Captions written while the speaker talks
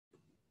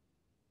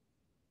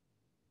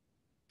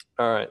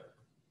All right.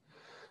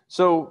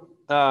 So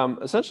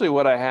essentially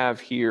what I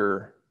have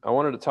here, I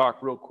wanted to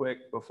talk real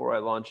quick before I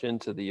launch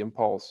into the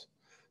impulse.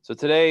 So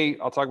today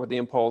I'll talk about the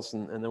impulse,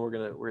 and then we're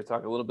gonna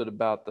talk a little bit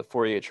about the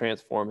Fourier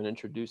transform and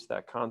introduce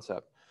that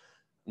concept.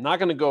 I'm not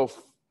going to go,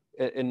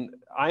 and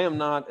I am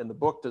not, and the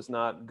book does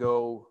not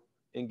go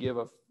and give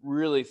a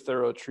really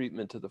thorough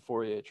treatment to the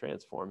Fourier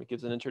transform. It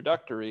gives an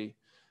introductory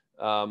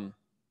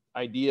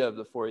idea of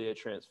the Fourier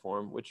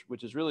transform, which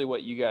is really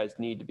what you guys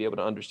need to be able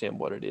to understand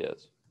what it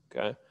is.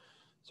 Okay,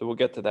 so we'll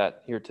get to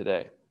that here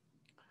today.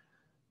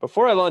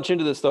 Before I launch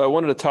into this, though, I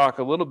wanted to talk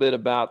a little bit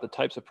about the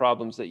types of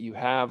problems that you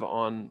have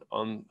on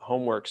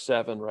homework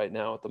 7 right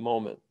now at the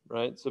moment,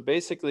 right? So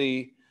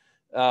basically,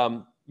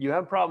 you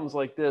have problems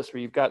like this where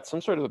you've got some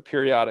sort of a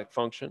periodic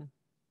function,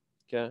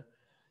 okay?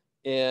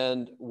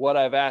 And what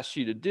I've asked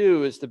you to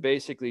do is to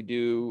basically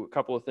do a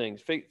couple of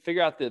things.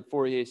 Figure out the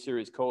Fourier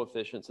series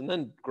coefficients and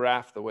then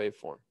graph the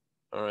waveform,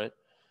 all right?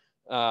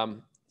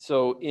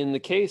 So in the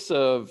case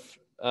of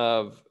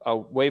a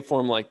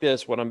waveform like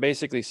this, what I'm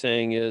basically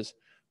saying is,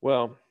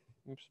 well,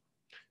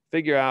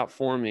 figure out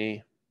for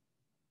me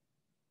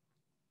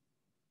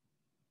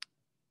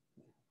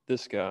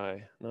this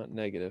guy, not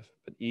negative,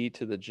 but e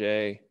to the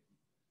j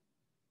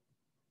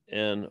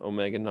n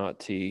omega naught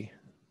t,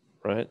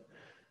 right?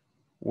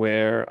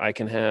 Where I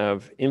can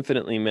have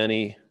infinitely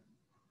many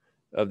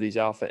of these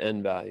alpha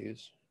n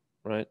values,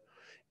 right?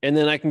 And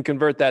then I can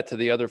convert that to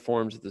the other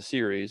forms of the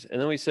series.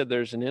 And then we said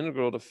there's an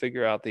integral to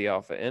figure out the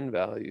alpha n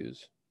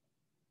values,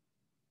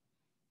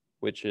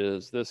 which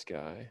is this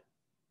guy.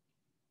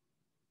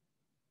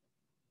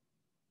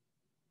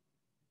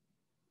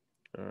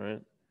 All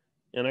right.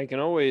 And I can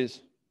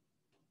always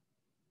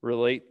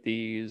relate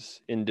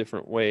these in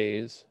different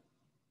ways,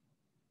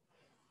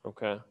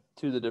 okay,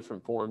 to the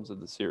different forms of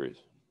the series,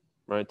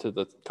 right? To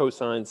the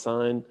cosine,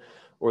 sine,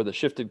 or the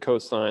shifted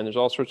cosine. There's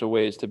all sorts of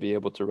ways to be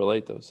able to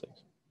relate those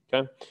things,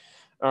 okay?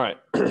 All right.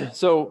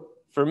 So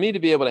for me to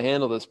be able to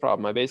handle this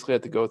problem, I basically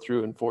have to go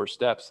through in 4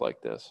 steps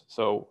like this.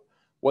 So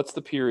what's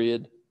the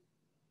period?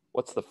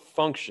 What's the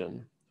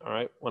function? All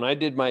right. When I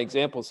did my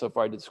example so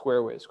far, I did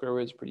square wave. Square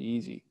wave is pretty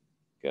easy,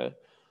 okay?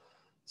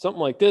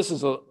 Something like this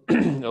is a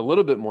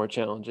little bit more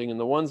challenging. And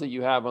the ones that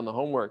you have on the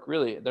homework,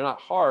 really, they're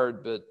not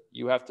hard, but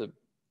you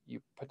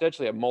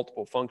potentially have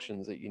multiple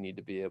functions that you need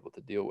to be able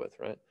to deal with,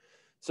 right?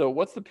 So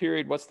what's the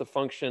period? What's the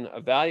function?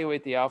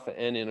 Evaluate the alpha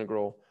n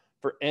integral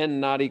for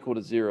n not equal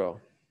to 0,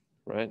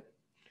 right?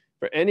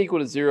 For n equal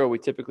to 0, we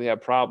typically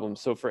have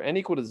problems. So for n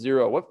equal to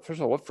 0, first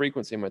of all, what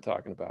frequency am I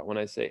talking about when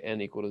I say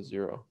n equal to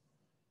 0?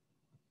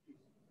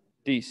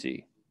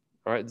 DC,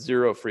 all right,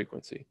 0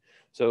 frequency.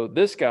 So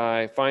this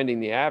guy, finding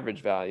the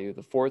average value,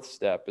 the 4th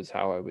step is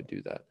how I would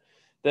do that.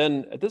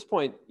 Then at this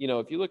point,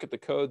 if you look at the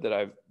code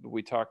that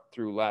we talked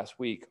through last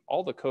week,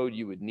 all the code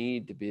you would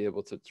need to be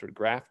able to sort of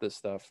graph this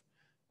stuff,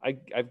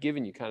 I've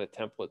given you kind of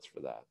templates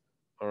for that.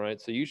 All right,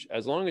 so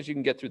as long as you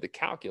can get through the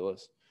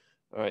calculus,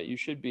 all right, you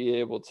should be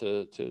able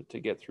to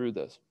get through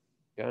this.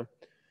 Okay,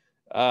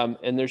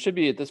 and there should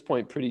be at this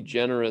point pretty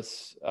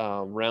generous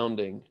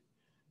rounding.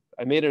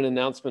 I made an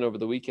announcement over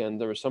the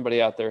weekend. There was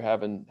somebody out there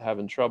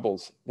having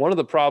troubles. One of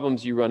the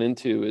problems you run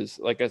into is,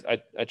 like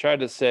I tried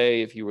to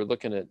say, if you were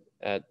looking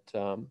at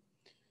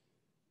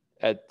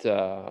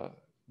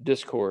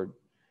Discord,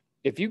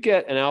 if you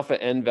get an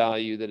alpha n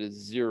value that is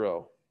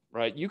 0,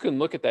 right? You can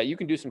look at that. You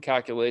can do some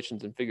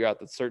calculations and figure out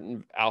that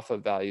certain alpha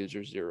values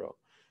are 0.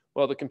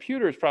 Well, the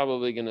computer is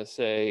probably going to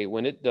say,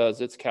 when it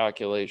does its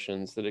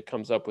calculations, that it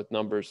comes up with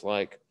numbers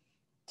like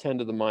 10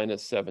 to the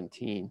minus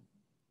 17.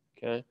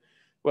 Okay.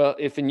 Well,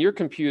 if in your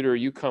computer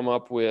you come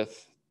up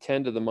with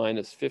 10 to the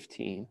minus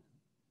 15,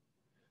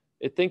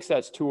 it thinks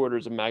that's 2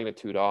 orders of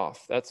magnitude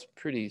off. That's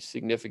pretty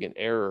significant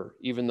error,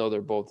 even though they're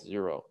both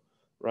 0,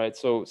 right?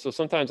 So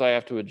sometimes I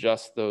have to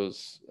adjust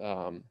those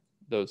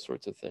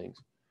sorts of things.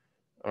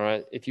 All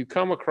right. If you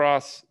come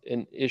across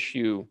an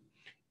issue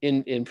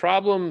in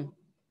problem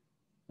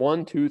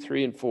 1, 2,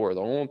 3, and 4,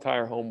 the whole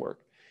entire homework,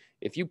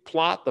 if you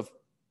plot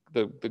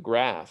the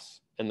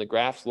graphs and the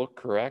graphs look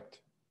correct,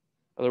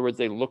 in other words,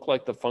 they look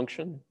like the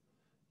function,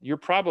 you're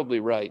probably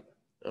right,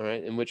 all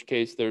right? In which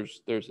case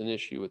there's an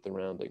issue with the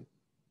rounding.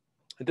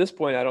 At this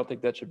point, I don't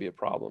think that should be a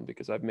problem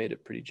because I've made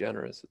it pretty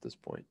generous at this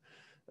point.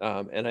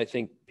 And I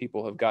think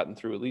people have gotten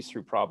through, at least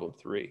through problem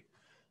 3.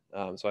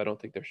 So I don't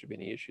think there should be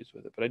any issues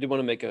with it. But I did want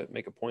to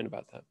make a point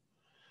about that.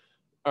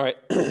 All right,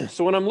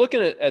 so when I'm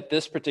looking at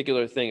this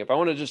particular thing, if I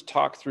want to just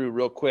talk through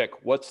real quick,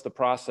 what's the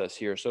process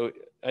here? So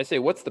I say,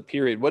 what's the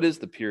period? What is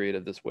the period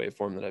of this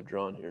waveform that I've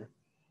drawn here?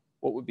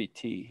 What would be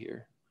t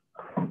here?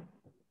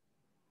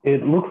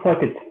 It looks like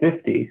it's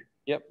 50.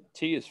 Yep,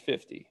 t is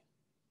 50.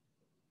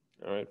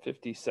 All right,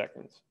 50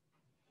 seconds.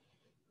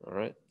 All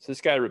right, so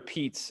this guy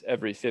repeats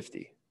every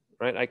 50,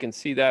 right? I can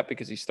see that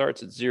because he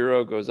starts at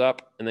 0, goes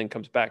up, and then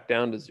comes back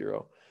down to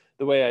 0.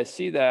 The way I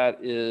see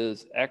that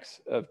is x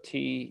of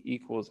t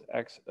equals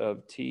x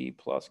of t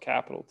plus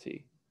capital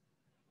T,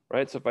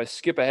 right? So if I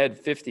skip ahead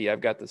 50, I've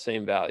got the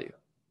same value.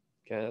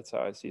 Okay, that's how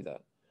I see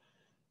that.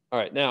 All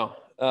right, now,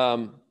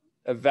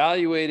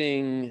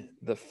 evaluating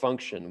the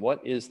function.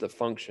 What is the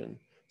function?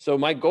 So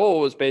my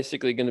goal is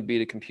basically going to be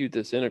to compute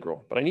this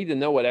integral, but I need to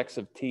know what x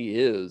of t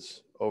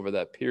is over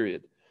that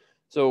period.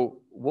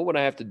 So what would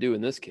I have to do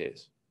in this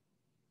case?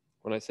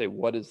 When I say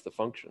what is the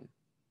function?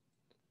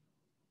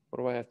 What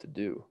do I have to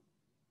do?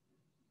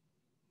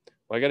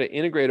 Well, I got to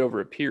integrate over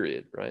a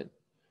period, right?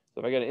 So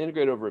if I got to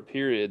integrate over a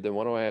period, then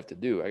what do I have to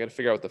do? I got to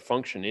figure out what the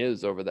function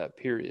is over that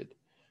period.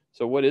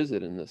 So what is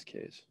it in this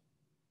case?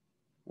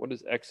 What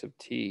is x of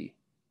t?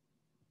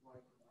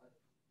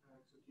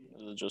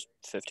 Is it just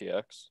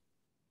 50x?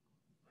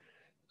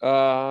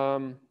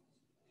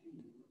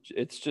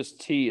 It's just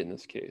t in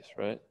this case,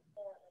 right?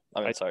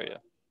 I mean, sorry, yeah.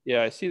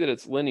 Yeah, I see that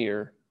it's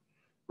linear,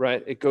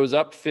 right? It goes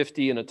up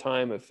 50 in a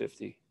time of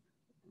 50,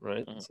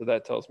 right? Mhm. So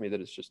that tells me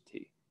that it's just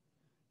t.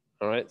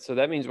 All right, so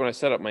that means when I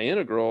set up my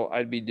integral,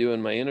 I'd be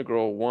doing my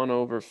integral 1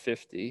 over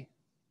 50,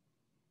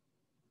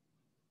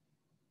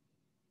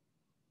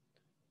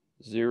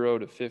 0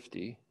 to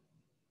 50,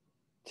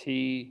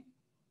 t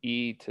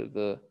e to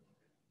the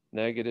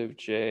negative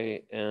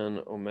j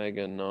n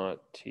omega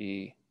naught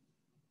t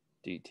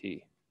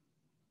dt.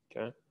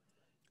 Okay.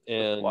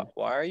 And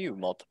why are you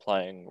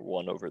multiplying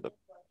 1 over the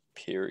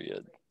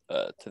period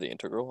to the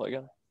integral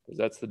again? because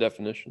that's the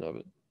definition of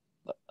it.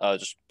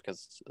 Just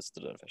because it's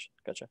the definition.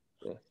 Gotcha.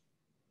 Yeah.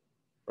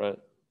 Right.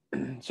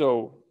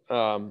 So,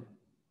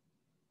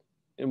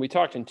 and we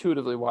talked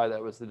intuitively why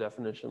that was the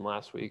definition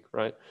last week,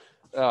 right?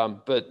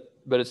 But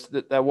it's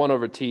that 1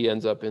 over t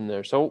ends up in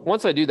there. So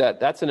once I do that,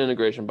 that's an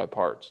integration by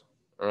parts.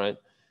 All right.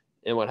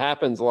 And what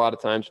happens a lot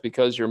of times,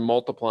 because you're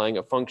multiplying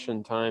a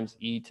function times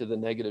e to the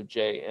negative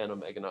j n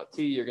omega naught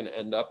t, you're going to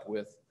end up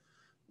with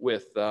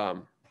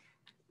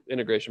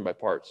integration by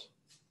parts,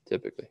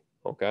 typically.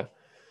 Okay.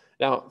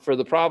 Now, for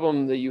the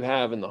problem that you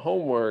have in the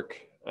homework,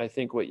 I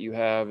think what you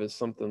have is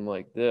something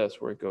like this,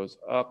 where it goes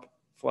up,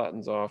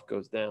 flattens off,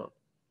 goes down.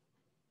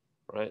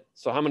 Right.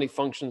 So how many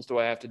functions do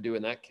I have to do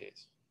in that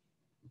case?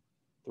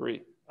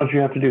 3. Don't you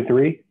have to do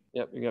 3?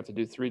 Yep, you have to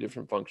do 3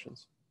 different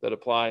functions that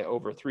apply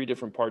over 3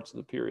 different parts of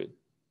the period.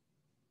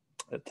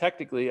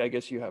 Technically, I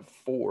guess you have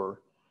 4,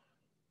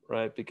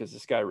 right? Because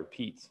this guy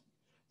repeats.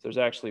 So there's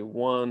actually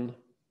 1,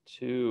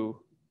 2,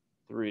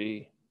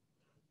 3,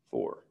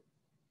 4,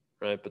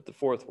 right? But the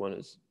 4th one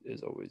is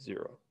always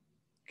 0.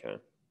 Okay.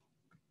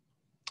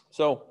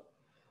 So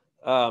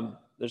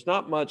there's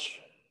not much.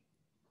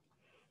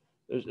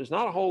 There's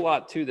not a whole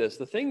lot to this.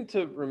 The thing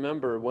to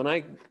remember when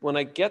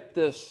I get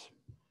this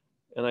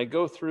and I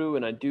go through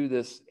and I do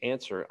this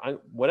answer,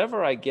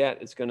 whatever I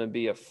get is going to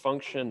be a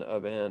function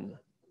of n,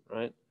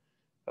 right?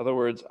 In other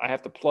words, I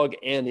have to plug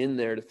n in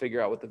there to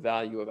figure out what the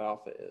value of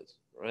alpha is,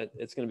 right?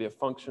 It's going to be a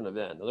function of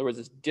n. In other words,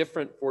 it's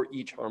different for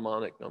each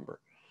harmonic number,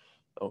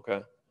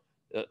 okay?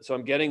 So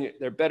I'm getting,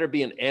 there better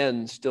be an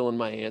n still in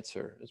my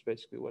answer is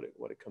basically what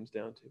it comes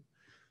down to.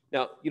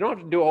 Now, you don't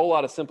have to do a whole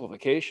lot of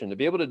simplification. To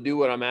be able to do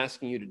what I'm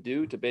asking you to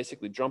do, to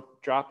basically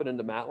drop it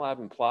into MATLAB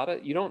and plot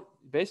it,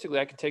 basically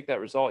I can take that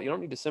result. You don't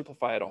need to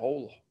simplify it a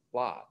whole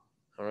lot,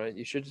 all right?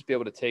 You should just be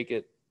able to take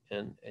it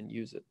and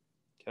use it,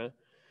 okay?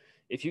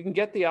 If you can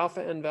get the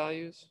alpha n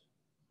values,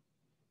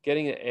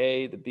 getting the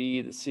A, the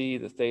B, the C,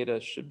 the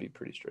theta should be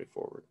pretty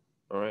straightforward,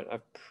 all right?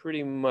 I've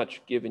pretty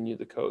much given you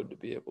the code to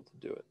be able to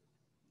do it,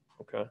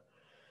 okay?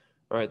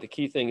 All right, the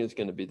key thing is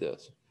going to be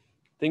this.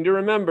 Thing to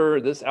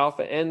remember, this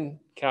alpha n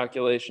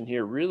calculation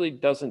here really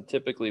doesn't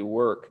typically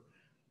work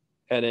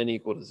at n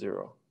equal to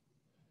 0.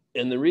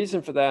 And the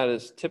reason for that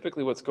is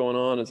typically what's going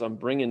on is I'm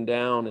bringing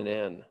down an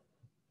n.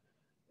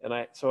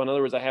 And so in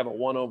other words, I have a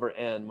 1 over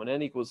n. When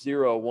n equals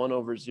 0, 1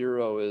 over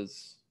 0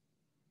 is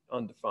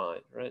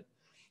undefined, right?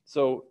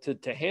 So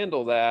to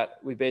handle that,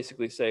 we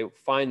basically say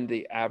find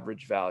the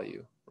average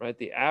value, right?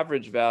 The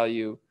average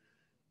value,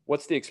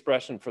 what's the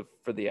expression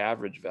for the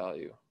average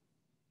value?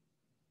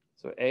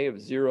 So A of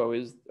 0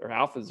 is, or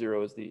alpha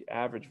 0 is the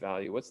average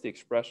value. What's the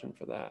expression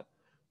for that?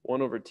 1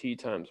 over t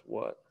times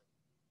what?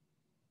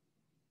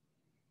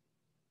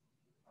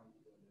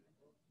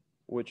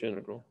 Which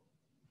integral?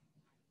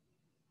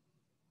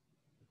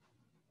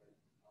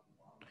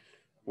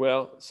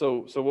 Well,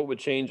 so what would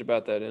change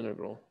about that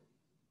integral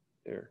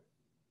here?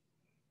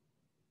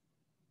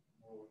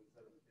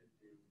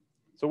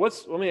 So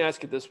let me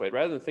ask it this way.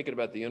 Rather than thinking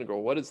about the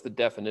integral, what is the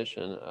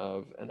definition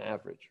of an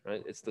average,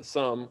 right? It's the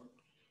sum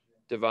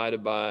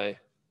divided by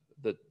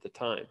the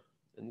time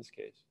in this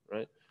case,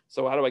 right?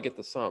 So how do I get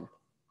the sum?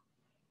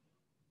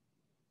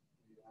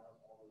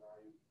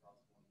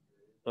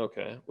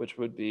 Okay, which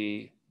would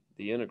be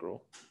the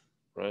integral,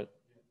 right?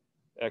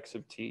 X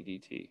of t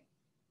dt.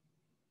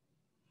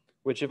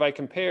 Which if I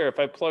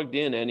plugged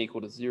in n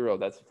equal to 0,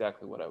 that's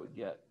exactly what I would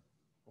get,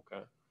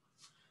 okay?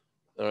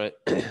 All right,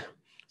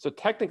 so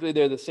technically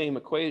they're the same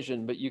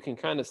equation, but you can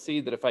kind of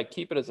see that if I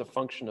keep it as a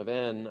function of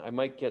n, I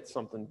might get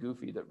something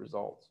goofy that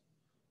results.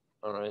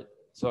 All right,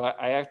 so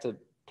I have to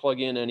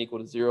plug in n equal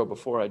to 0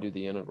 before I do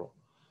the integral.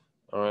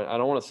 All right, I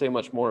don't want to say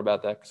much more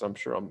about that because I'm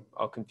sure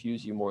I'll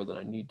confuse you more than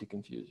I need to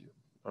confuse you.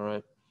 All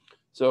right,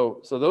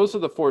 so those are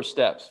the 4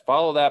 steps.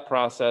 Follow that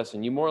process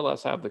and you more or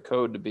less have the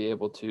code to be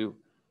able to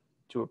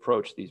to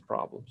approach these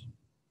problems.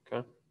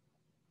 Okay.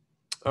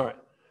 All right.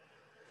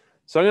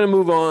 So I'm going to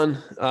move on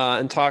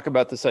and talk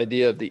about this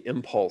idea of the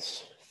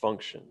impulse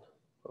function.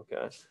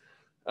 Okay.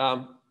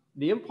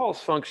 The impulse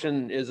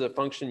function is a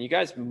function, you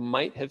guys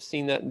might have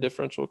seen that in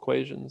differential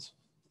equations.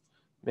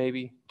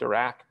 Maybe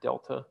Dirac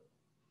delta.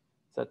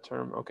 Is that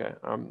term? Okay.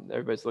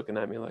 Everybody's looking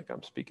at me like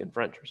I'm speaking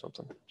French or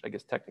something. I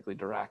guess technically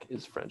Dirac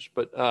is French.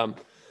 But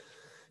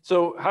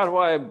so how do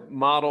I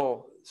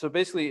model? So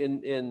basically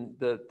in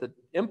the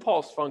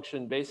impulse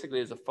function basically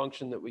is a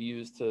function that we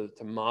use to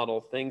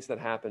model things that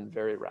happen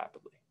very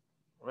rapidly,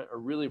 right? A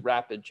really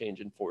rapid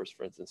change in force,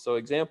 for instance. So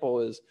example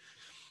is,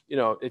 you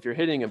know, if you're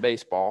hitting a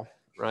baseball,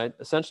 right?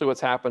 Essentially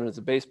what's happened is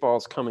the baseball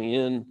is coming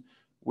in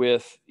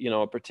with, you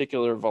know, a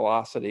particular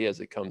velocity as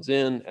it comes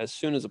in. As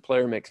soon as a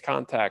player makes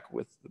contact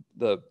with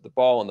the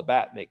ball and the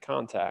bat make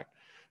contact,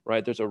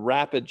 right? There's a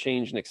rapid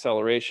change in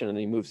acceleration and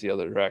he moves the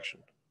other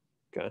direction,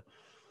 okay?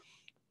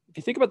 If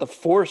you think about the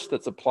force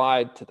that's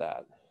applied to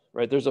that,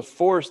 right? There's a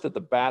force that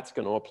the bat's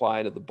going to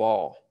apply to the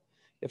ball.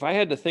 If I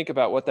had to think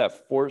about what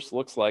that force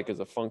looks like as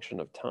a function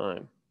of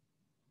time,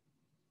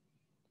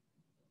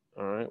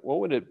 all right,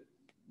 what do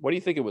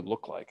you think it would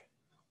look like?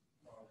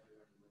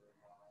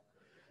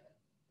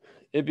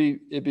 It'd be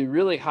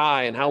really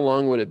high, and how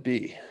long would it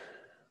be?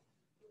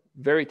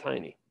 Very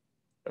tiny,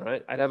 all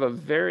right? I'd have a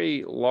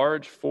very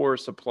large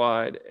force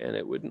applied, and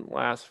it wouldn't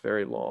last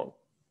very long,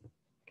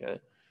 okay?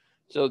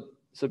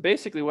 So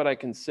basically what I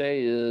can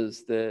say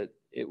is that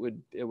it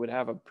would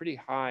have a pretty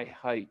high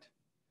height,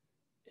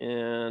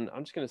 and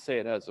I'm just going to say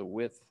it has a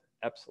width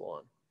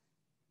epsilon,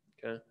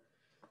 okay?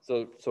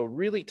 So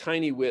really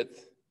tiny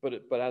width, but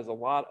has a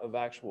lot of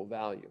actual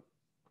value.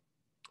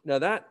 Now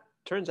that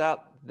turns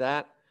out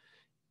that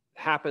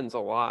happens a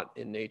lot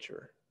in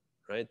nature,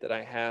 right? That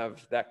I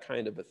have that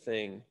kind of a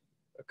thing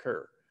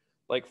occur.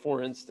 Like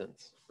for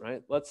instance,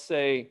 right? Let's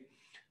say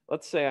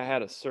I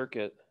had a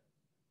circuit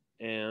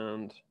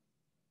and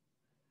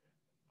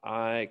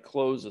I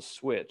close a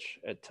switch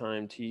at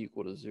time t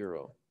equal to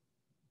 0,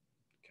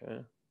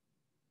 okay?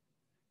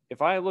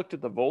 If I looked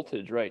at the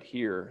voltage right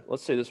here,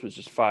 let's say this was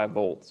just 5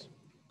 volts,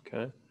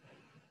 okay?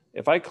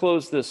 If I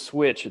close this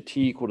switch at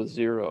t equal to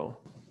 0,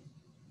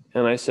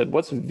 and I said,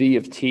 what's V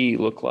of t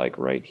look like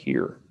right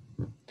here?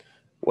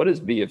 What does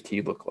V of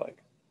t look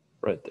like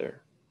right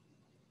there?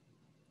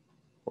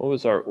 What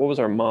was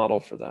our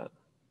model for that?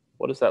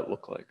 What does that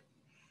look like?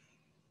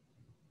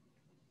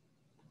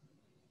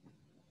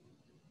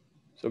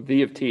 So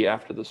V of t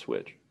after the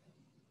switch.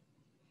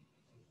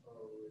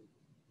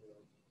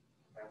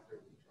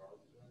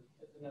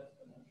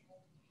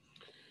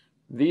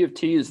 V of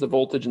t is the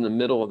voltage in the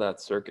middle of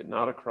that circuit,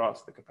 not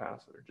across the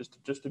capacitor.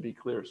 Just to be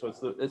clear. So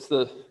it's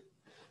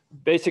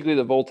basically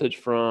the voltage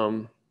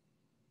from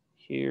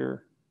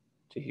here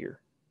to here.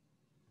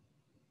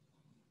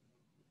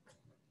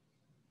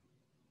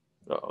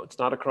 Oh, it's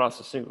not across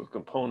a single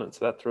component,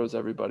 so that throws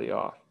everybody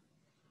off.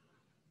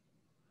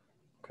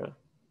 Okay.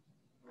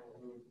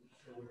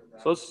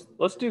 So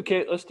let's do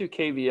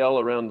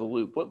KVL around the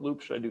loop. What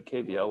loop should I do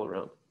KVL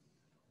around?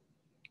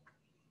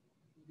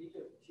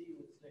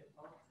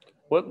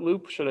 What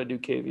loop should I do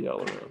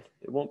KVL around?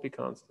 It won't be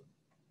constant.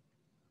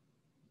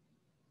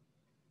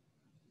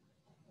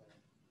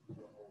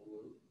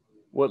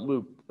 What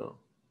loop? No.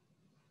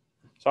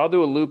 So I'll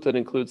do a loop that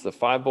includes the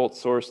 5 volt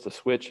source, the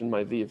switch, and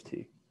my V of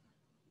t.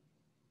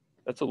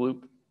 That's a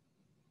loop,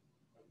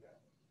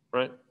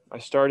 right? I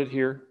started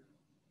here.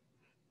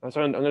 I'm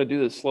going to do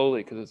this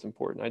slowly because it's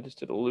important. I just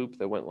did a loop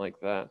that went like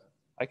that.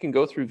 I can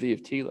go through V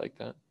of t like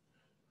that.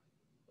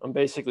 I'm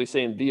basically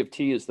saying V of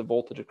t is the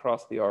voltage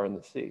across the R and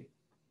the C.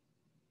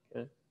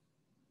 Okay.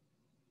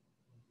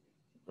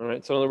 All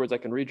right. So in other words, I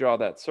can redraw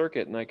that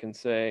circuit and I can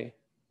say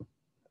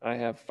I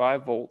have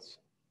 5 volts.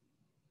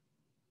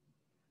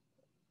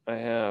 I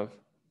have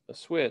a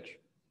switch.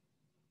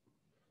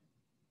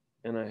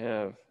 And I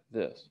have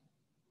this.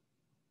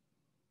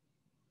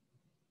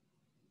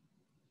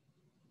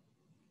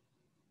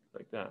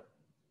 Like that.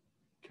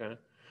 Okay.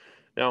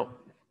 Now,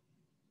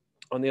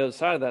 on the other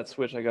side of that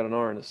switch, I got an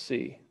R and a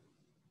C.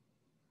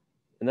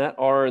 And that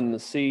R and the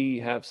C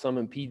have some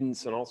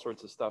impedance and all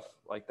sorts of stuff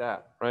like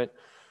that, right?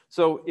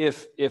 So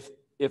if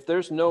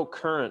there's no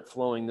current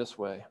flowing this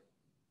way,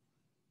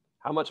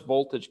 how much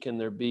voltage can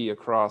there be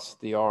across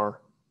the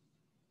R?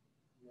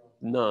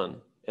 None.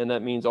 And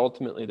that means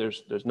ultimately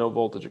there's no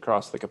voltage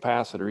across the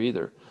capacitor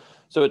either.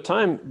 So at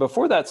time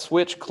before that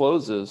switch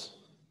closes,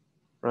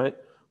 right?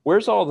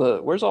 Where's all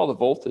the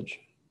voltage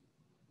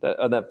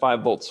that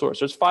 5 volt source?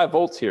 There's 5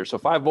 volts here, so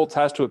 5 volts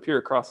has to appear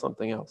across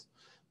something else.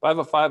 If I have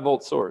a 5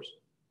 volt source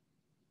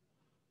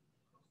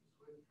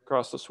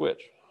across the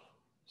switch,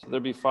 so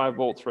there'd be 5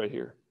 volts right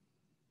here,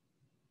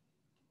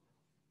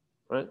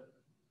 right?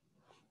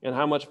 And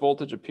how much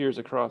voltage appears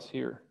across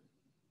here?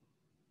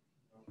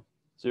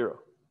 0.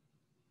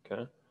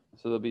 Okay,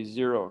 so there'll be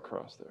 0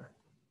 across there.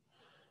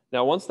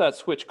 Now, once that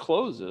switch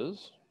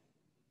closes,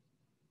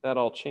 that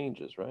all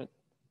changes, right?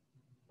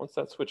 Once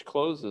that switch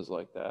closes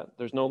like that,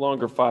 there's no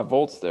longer 5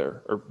 volts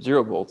there or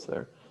 0 volts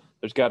there.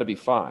 There's got to be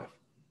 5,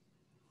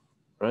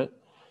 right?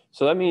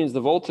 So that means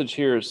the voltage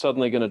here is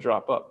suddenly going to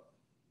drop up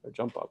or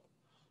jump up,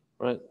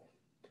 right?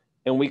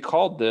 And we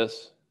called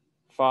this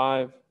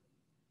 5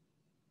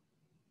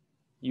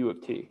 U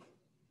of t,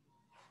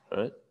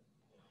 right?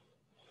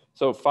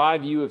 So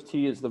 5 U of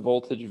t is the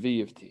voltage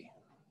V of t.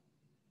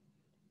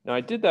 Now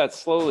I did that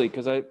slowly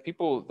because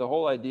the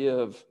whole idea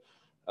of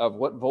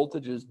what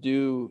voltages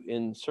do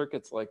in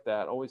circuits like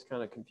that always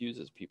kind of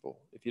confuses people.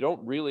 If you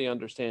don't really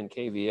understand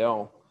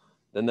KVL,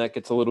 then that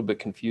gets a little bit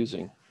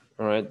confusing.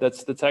 All right,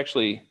 that's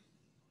actually,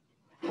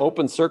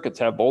 open circuits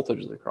have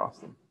voltages across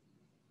them,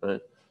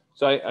 right?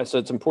 So I said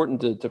it's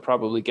important to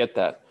probably get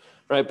that,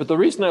 right? But the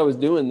reason I was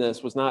doing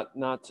this was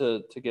not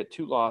to get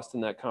too lost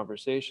in that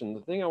conversation.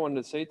 The thing I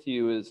wanted to say to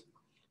you is,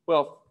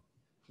 well,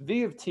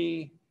 V of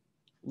t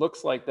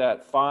looks like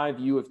that 5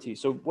 U of t.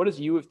 So what is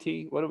U of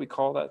t? What do we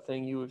call that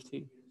thing, U of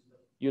t?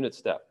 Unit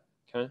step,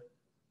 okay?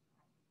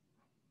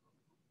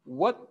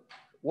 What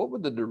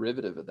would the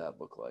derivative of that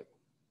look like?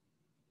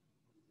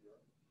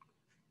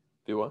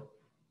 Be what?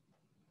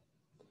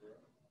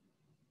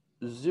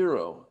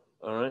 0,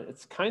 all right?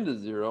 It's kind of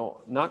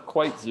 0, not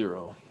quite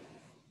 0.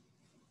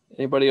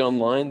 Anybody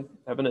online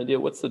have an idea?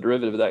 What's the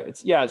derivative of that?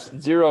 It's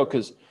 0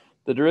 because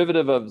the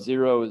derivative of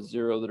 0 is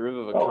 0. The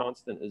derivative of a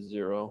constant is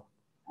 0.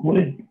 Would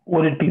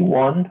it be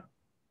 1?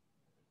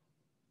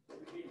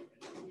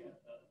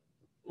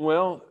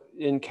 Well,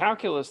 in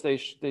calculus, they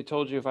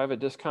told you if I have a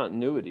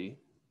discontinuity,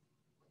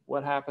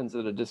 what happens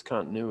at a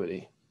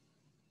discontinuity?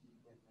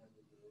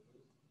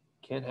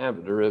 Can't have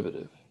a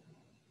derivative.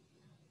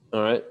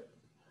 All right.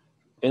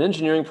 In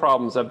engineering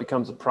problems, that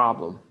becomes a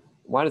problem.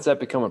 Why does that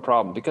become a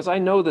problem? Because I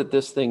know that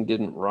this thing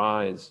didn't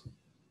rise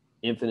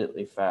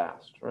infinitely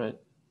fast, right?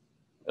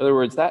 In other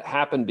words, that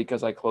happened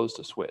because I closed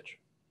a switch.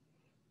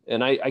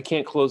 And I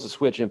can't close the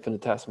switch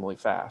infinitesimally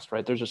fast,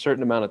 right? There's a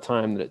certain amount of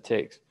time that it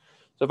takes.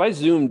 So if I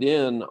zoomed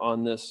in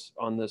on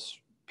this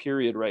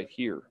period right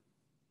here,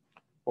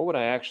 what would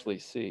I actually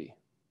see?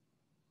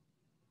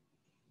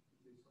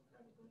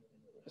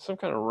 Some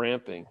kind of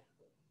ramping,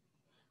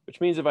 which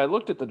means if I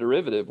looked at the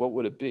derivative, what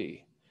would it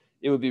be?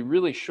 It would be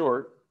really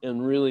short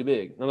and really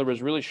big. In other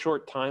words, really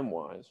short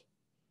time-wise,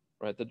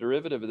 right? The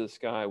derivative of this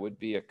guy would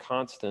be a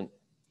constant.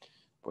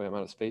 Boy, I'm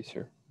out of space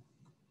here.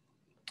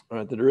 All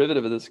right, the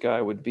derivative of this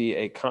guy would be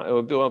it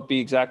would be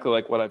exactly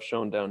like what I've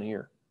shown down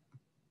here.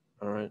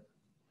 All right.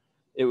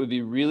 It would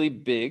be really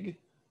big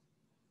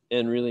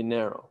and really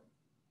narrow.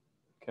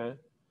 Okay.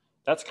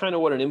 That's kind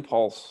of what an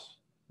impulse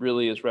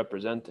really is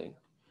representing.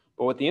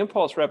 But what the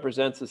impulse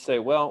represents is say,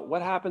 well,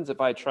 what happens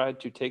if I tried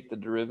to take the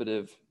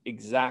derivative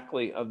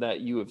exactly of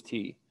that U of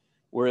t,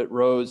 where it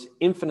rose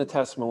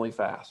infinitesimally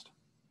fast?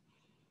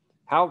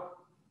 How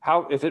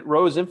if it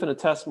rose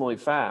infinitesimally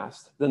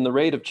fast, then the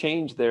rate of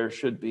change there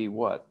should be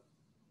what?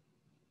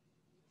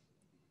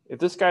 If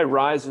this guy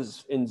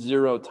rises in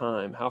 0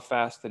 time, how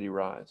fast did he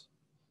rise?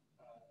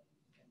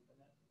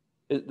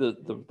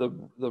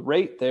 The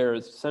rate there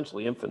is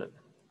essentially infinite,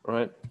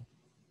 right?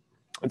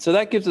 And so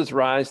that gives us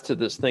rise to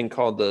this thing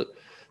called the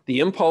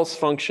impulse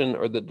function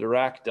or the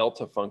Dirac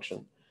delta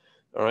function.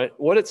 All right,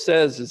 what it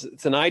says is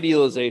it's an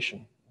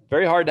idealization.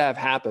 Very hard to have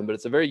happen, but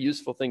it's a very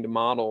useful thing to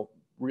model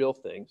real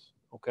things,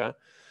 okay?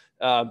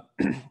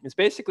 It's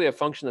basically a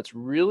function that's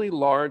really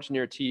large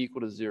near t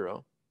equal to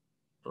 0,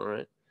 all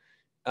right?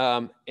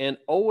 And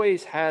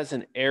always has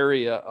an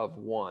area of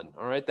 1,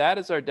 all right? That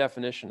is our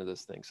definition of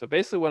this thing. So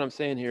basically what I'm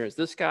saying here is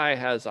this guy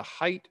has a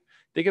height.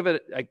 Think of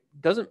it,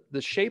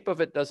 the shape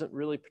of it doesn't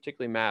really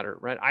particularly matter,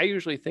 right? I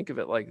usually think of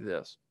it like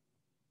this.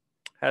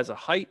 Has a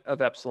height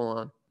of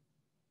epsilon,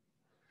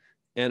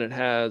 and it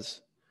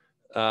has,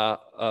 a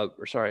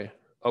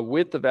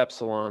width of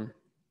epsilon,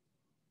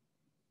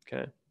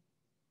 okay?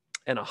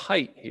 And a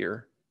height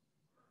here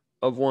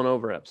of 1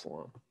 over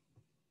epsilon,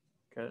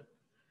 okay?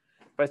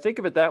 If I think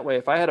of it that way,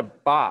 if I had a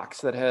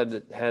box that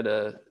had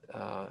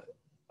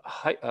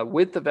a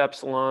width of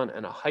epsilon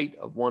and a height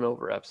of 1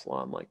 over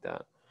epsilon like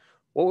that,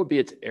 what would be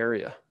its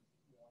area?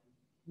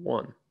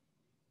 1.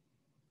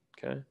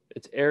 Okay,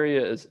 its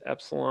area is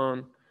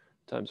epsilon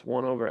times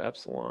 1 over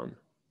epsilon,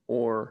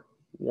 or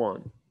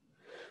 1.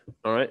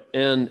 All right,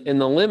 and in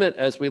the limit,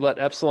 as we let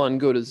epsilon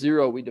go to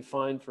 0, we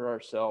define for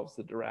ourselves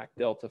the Dirac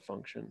delta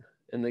function.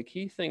 And the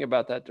key thing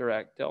about that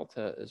Dirac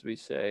delta is we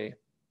say,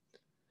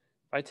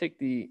 if I take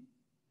the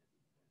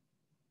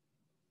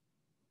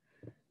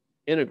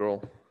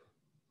integral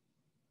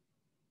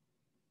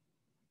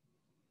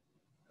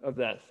of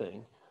that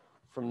thing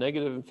from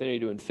negative infinity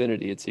to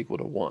infinity, it's equal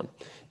to 1.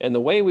 And the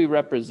way we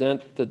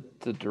represent the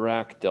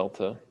Dirac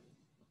delta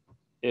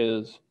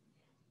is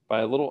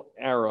by a little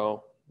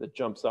arrow that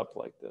jumps up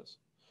like this.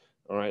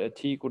 All right, at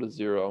t equal to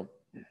 0,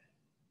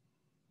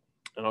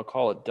 and I'll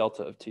call it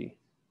delta of t.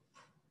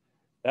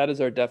 That is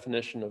our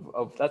definition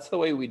of that's the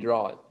way we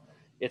draw it.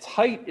 Its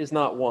height is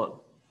not 1,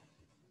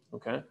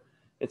 okay?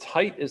 Its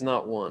height is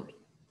not 1.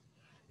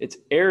 Its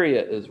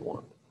area is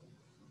 1,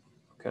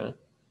 okay?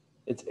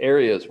 Its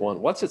area is 1.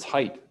 What's its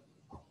height?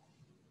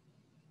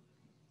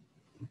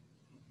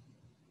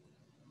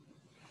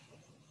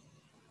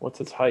 What's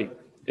its height?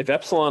 If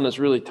epsilon is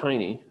really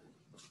tiny,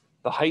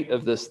 the height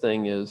of this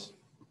thing is,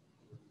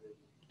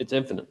 it's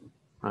infinite,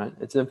 right?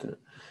 It's infinite.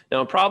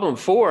 Now in problem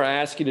 4, I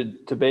ask you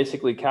to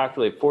basically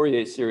calculate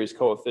Fourier series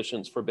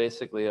coefficients for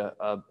basically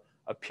a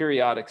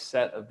periodic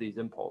set of these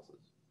impulses.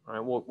 All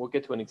right, we'll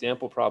get to an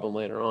example problem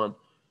later on.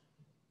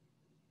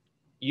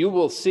 You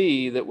will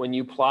see that when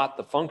you plot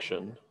the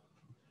function,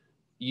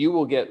 you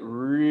will get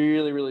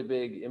really, really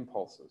big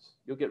impulses.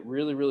 You'll get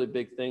really, really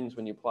big things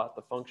when you plot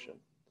the function.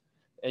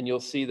 And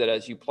you'll see that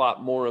as you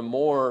plot more and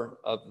more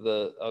of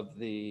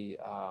the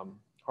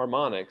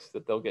harmonics,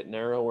 that they'll get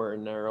narrower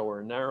and narrower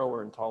and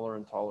narrower and taller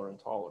and taller and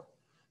taller.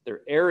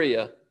 Their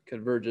area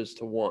converges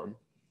to 1,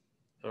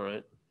 all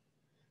right?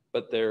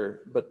 But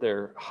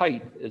their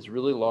height is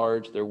really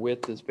large. Their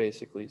width is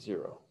basically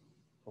 0,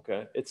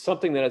 okay? It's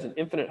something that has an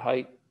infinite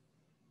height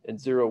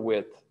and 0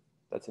 width.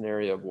 That's an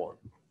area of 1,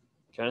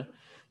 okay?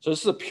 So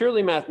this is a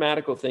purely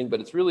mathematical thing, but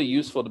it's really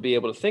useful to be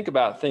able to think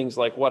about things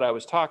like what I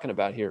was talking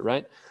about here,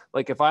 right?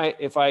 Like if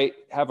I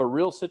have a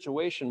real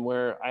situation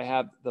where I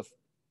have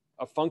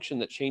a function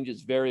that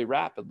changes very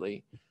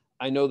rapidly,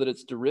 I know that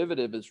its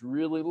derivative is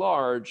really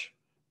large,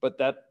 but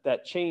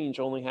that change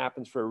only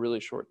happens for a really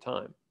short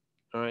time,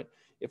 all right?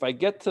 If I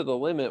get to the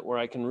limit where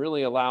I can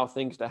really allow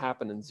things to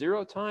happen in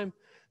 0 time,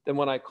 then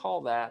what I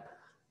call that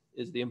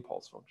is the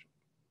impulse function.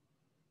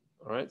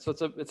 All right, so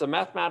it's a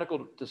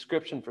mathematical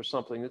description for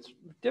something that's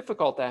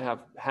difficult to have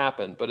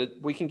happen, but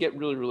we can get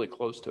really, really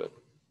close to it.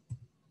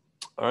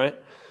 All right,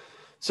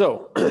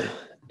 so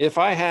if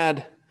I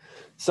had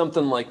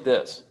something like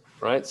this,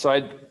 right? So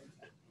I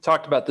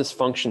talked about this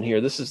function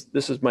here. This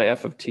is my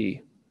f of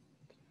t.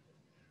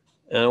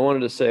 And I wanted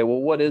to say,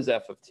 well, what is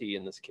f of t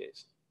in this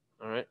case?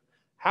 All right,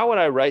 how would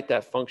I write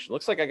that function?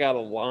 Looks like I got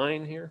a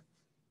line here,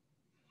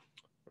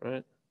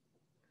 right?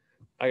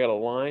 I got a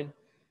line.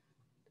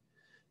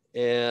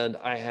 And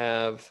I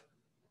have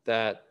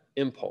that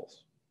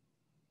impulse.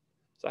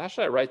 So how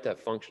should I write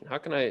that function? How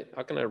can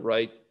I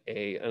write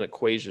an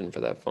equation for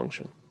that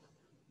function?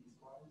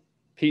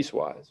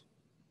 Piecewise.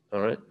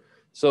 All right.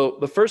 So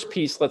the first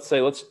piece, let's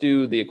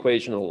do the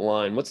equation of the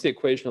line. What's the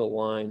equation of the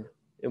line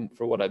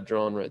for what I've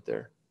drawn right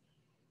there?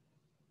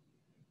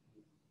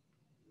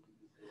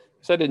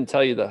 So I didn't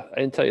tell you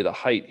the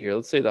height here.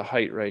 Let's say the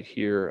height right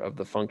here of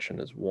the function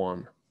is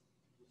 1.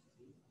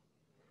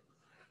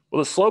 Well,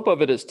 the slope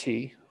of it is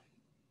t.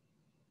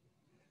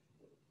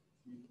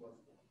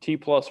 T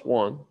plus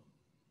 1.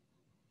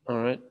 All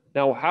right.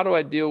 Now, how do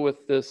I deal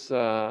with this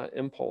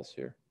impulse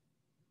here?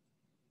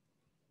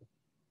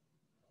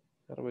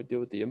 How do I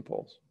deal with the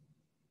impulse?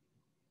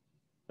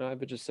 Now, I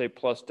would just say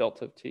plus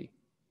delta of t.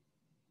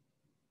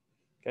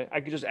 Okay.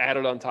 I could just add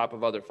it on top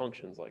of other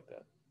functions like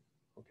that.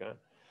 Okay.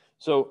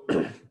 So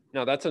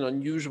now that's an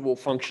unusual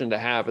function to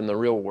have in the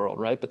real world,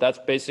 right? But that's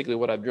basically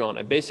what I've drawn.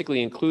 I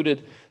basically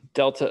included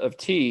delta of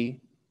t,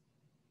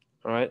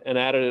 all right, and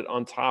added it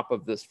on top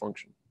of this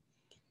function.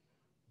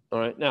 All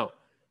right, now,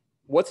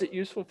 what's it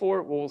useful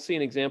for? Well, we'll see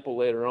an example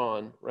later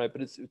on, right?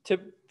 But it's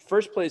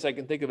first place I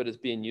can think of it as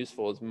being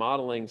useful is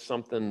modeling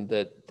something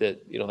that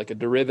like a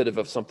derivative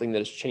of something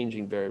that is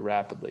changing very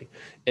rapidly.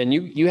 And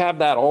you have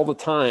that all the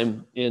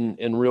time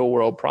in real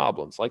world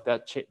problems, like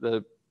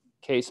the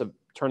case of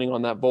turning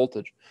on that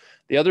voltage.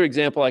 The other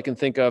example I can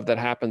think of that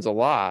happens a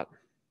lot,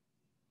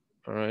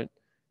 all right,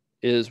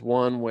 is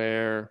one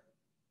where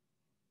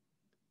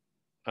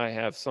I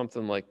have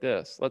something like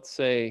this. Let's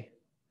say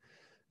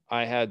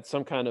I had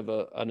some kind of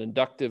an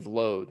inductive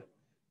load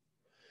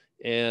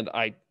and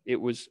it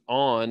was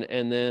on,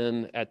 and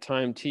then at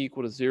time t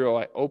equal to 0,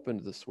 I opened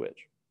the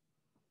switch.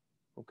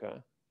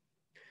 Okay.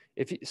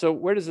 So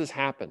where does this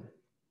happen?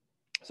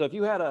 So if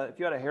you had a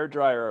hair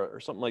dryer or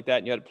something like that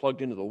and you had it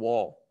plugged into the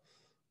wall,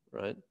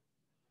 right?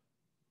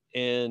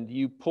 And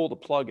you pull the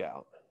plug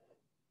out,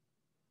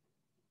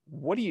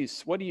 what do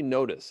you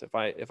notice if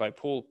I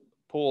pull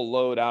a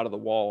load out of the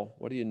wall?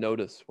 What do you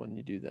notice when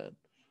you do that?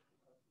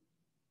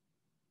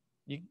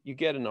 You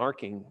get an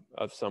arcing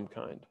of some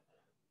kind,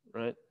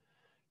 right?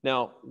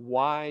 Now,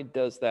 why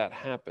does that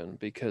happen?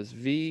 Because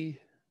V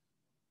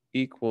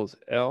equals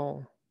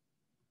L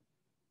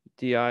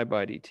di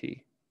by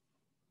dt.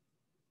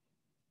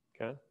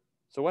 Okay.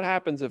 So what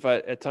happens if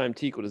at time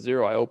t equal to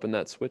 0, I open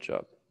that switch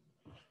up?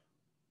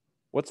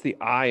 What's the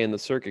I in the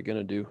circuit going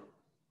to do?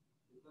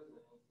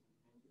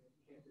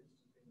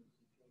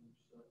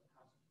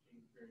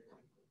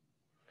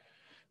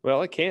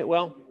 Well, it can't.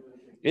 Well,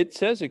 it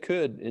says it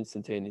could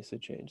instantaneously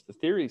change. The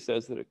theory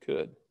says that it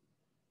could.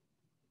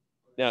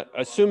 Now,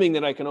 assuming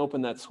that I can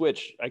open that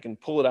switch, I can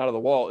pull it out of the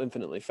wall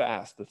infinitely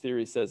fast. The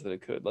theory says that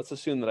it could. Let's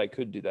assume that I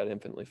could do that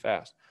infinitely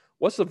fast.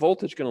 What's the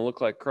voltage going to look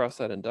like across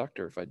that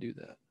inductor if I do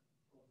that?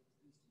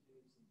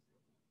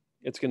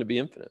 It's going to be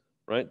infinite,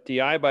 right?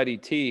 Di by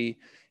dt.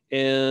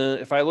 And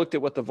if I looked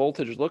at what the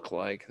voltage looked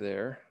like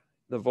there,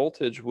 the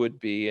voltage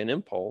would be an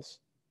impulse,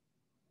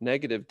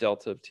 negative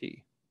delta of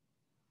t.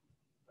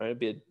 Right? It'd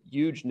be a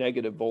huge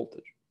negative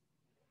voltage,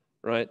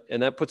 right?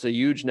 And that puts a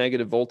huge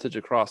negative voltage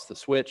across the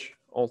switch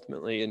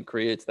ultimately and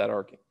creates that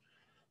arcing,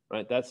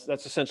 right? That's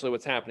essentially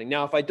what's happening.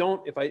 Now, if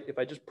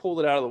I just pulled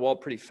it out of the wall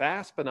pretty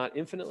fast, but not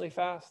infinitely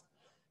fast,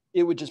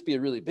 it would just be a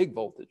really big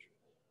voltage,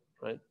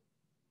 right?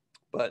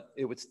 But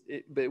it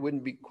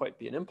wouldn't quite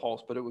be an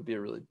impulse, but it would be a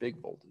really big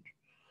voltage.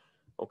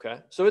 Okay,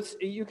 so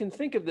you can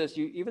think of this,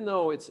 even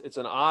though it's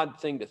an odd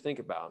thing to think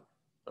about,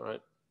 all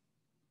right?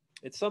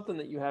 It's something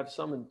that you have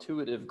some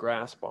intuitive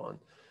grasp on,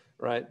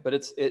 right? But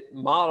it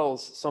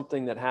models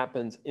something that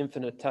happens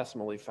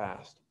infinitesimally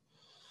fast.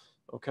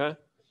 Okay,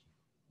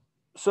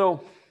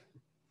 so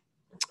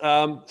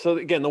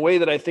again, the way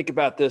that I think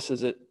about this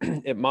is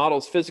it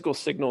models physical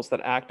signals that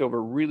act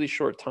over really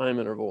short time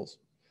intervals,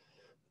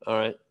 all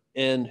right,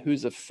 and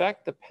whose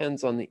effect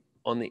depends on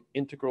the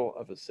integral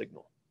of a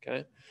signal.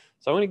 Okay,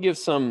 so I'm going to give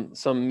some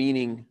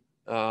meaning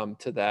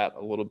to that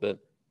a little bit.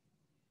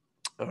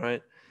 All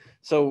right,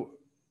 so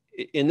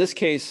in this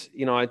case,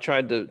 I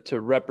tried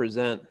to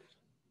represent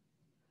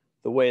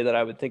the way that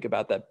I would think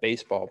about that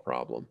baseball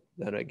problem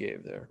that I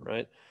gave there,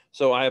 right?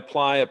 So I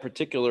apply a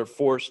particular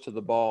force to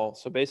the ball.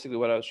 So basically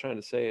what I was trying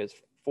to say is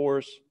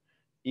force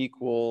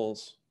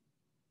equals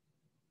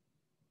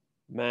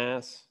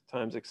mass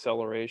times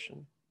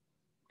acceleration,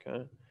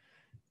 okay?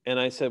 And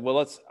I said,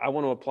 well, I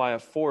want to apply a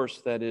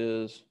force that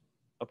is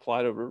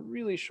applied over a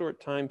really short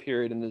time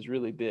period and is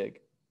really big,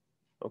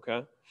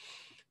 okay?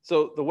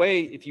 So the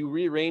way, if you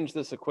rearrange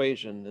this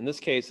equation, in this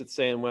case, it's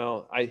saying,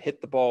 well, I hit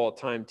the ball at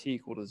time t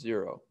equal to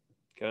 0,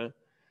 okay?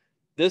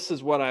 This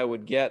is what I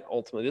would get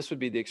ultimately. This would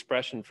be the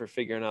expression for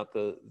figuring out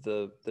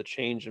the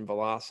change in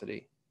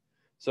velocity.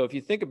 So if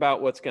you think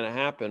about what's going to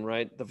happen,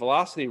 right, the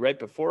velocity right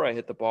before I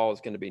hit the ball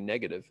is going to be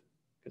negative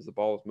because the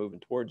ball is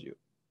moving towards you.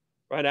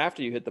 Right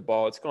after you hit the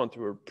ball, it's gone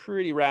through a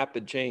pretty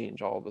rapid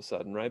change all of a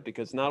sudden, right?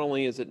 Because not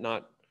only is it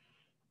not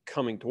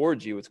coming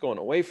towards you, it's going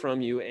away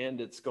from you, and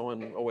it's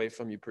going away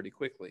from you pretty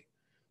quickly,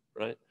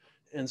 right?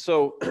 And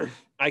so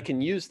I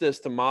can use this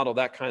to model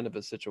that kind of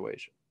a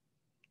situation,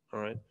 all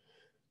right?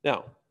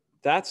 Now,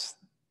 that's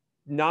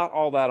not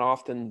all that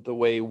often the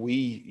way we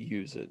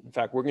use it. In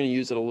fact, we're going to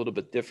use it a little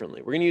bit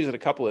differently. We're going to use it a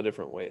couple of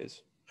different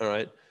ways, all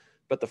right?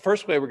 But the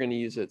first way we're going to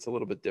use it's a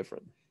little bit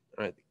different,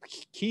 all right?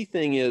 The key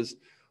thing is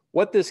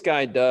what this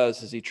guy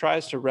does is he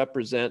tries to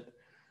represent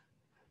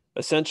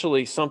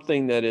essentially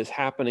something that is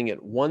happening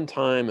at one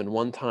time and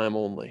one time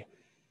only,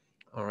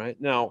 all right?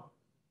 Now,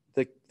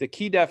 the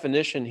key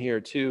definition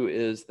here too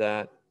is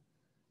that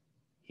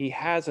he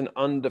has an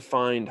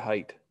undefined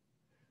height,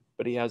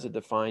 but he has a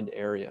defined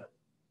area.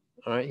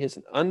 All right, he has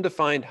an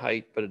undefined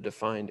height, but a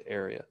defined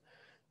area.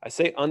 I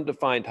say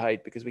undefined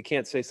height because we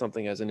can't say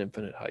something has an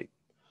infinite height,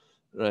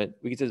 right?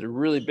 We can say it's a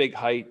really big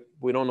height.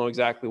 We don't know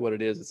exactly what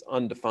it is. It's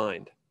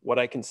undefined. What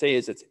I can say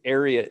is its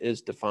area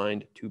is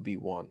defined to be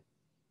 1,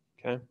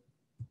 okay?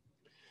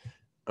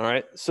 All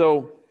right,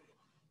 so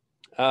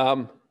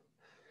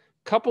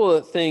couple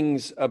of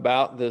things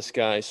about this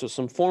guy. So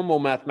some formal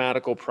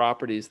mathematical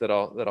properties that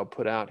I'll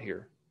put out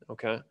here,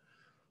 okay?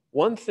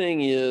 One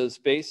thing is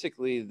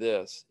basically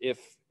this: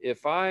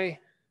 if I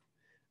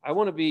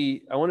want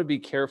to be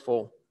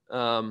careful.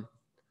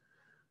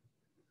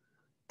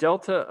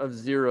 Delta of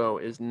 0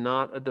 is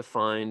not a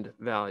defined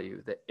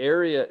value. The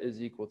area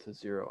is equal to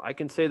 0. I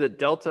can say that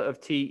delta of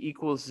t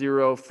equals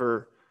 0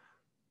 for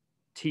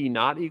t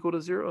not equal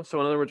to 0. So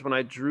in other words, when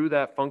I drew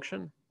that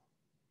function,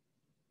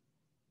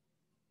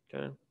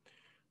 okay,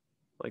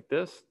 like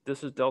this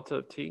is delta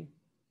of t.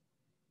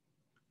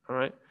 All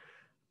right.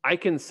 I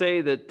can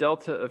say that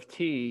delta of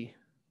t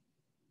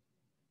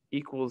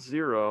equals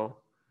 0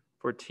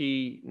 for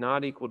t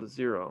not equal to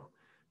 0.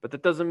 But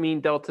that doesn't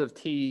mean delta of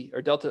t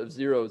or delta of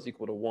 0 is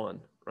equal to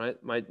 1, right?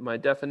 My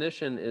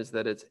definition is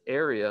that its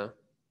area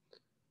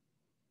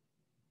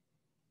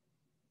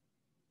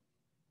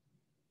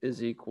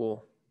is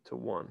equal to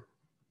 1,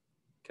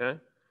 okay?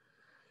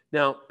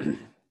 Now,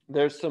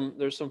 there's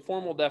some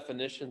formal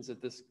definitions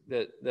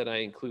that I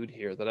include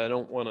here that I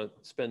don't want to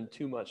spend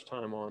too much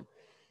time on,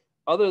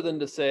 other than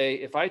to say,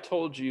 if I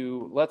told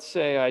you, let's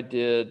say I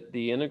did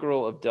the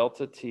integral of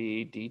delta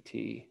t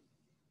dt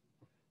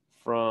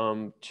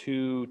from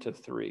 2 to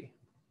 3,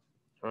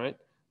 all right?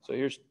 So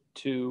here's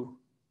 2,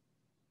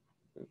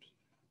 oops,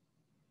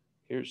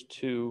 here's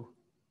 2,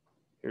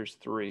 here's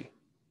 3.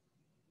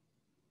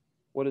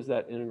 What is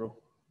that integral?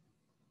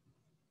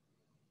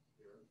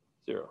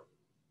 0.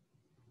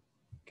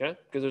 Okay,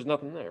 because there's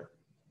nothing there.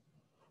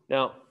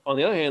 Now, on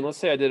the other hand, let's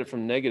say I did it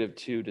from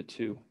 -2 to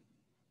 2.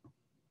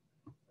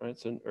 All right,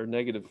 so, or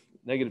negative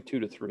 2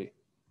 to 3.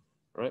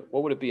 All right,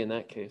 what would it be in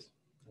that case?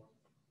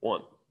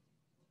 1.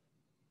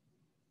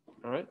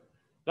 All right,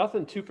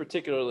 nothing too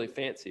particularly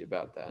fancy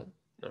about that.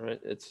 All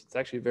right, it's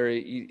actually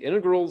very easy.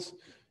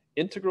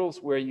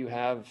 Integrals where you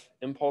have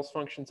impulse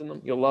functions in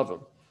them, you'll love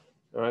them.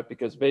 All right,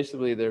 because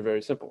basically they're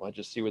very simple. I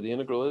just see where the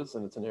integral is,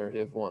 and it's an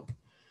area of 1.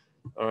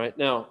 All right,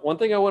 now one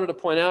thing I wanted to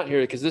point out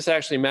here, because this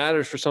actually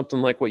matters for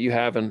something like what you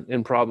have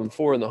in problem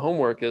 4 in the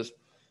homework, is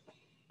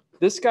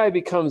this guy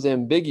becomes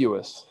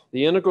ambiguous.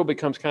 The integral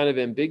becomes kind of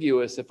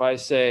ambiguous if I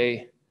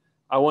say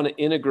I want to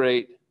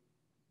integrate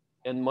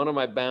and one of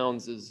my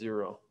bounds is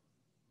 0.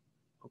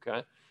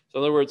 Okay, so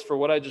in other words, for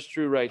what I just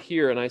drew right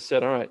here, and I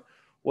said, all right,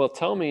 well,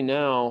 tell me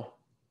now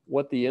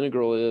what the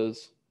integral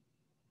is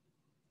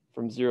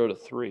from 0 to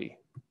 3.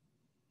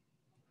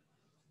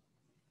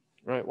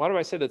 Right? Why do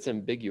I say that's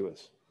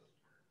ambiguous?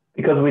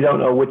 Because we don't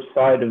know which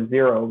side of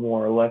 0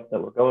 more or less that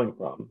we're going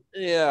from.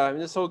 Yeah, I mean,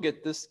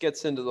 this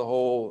gets into the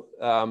whole,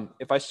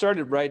 if I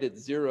started right at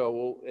 0,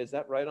 well, is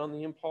that right on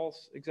the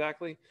impulse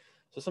exactly?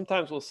 So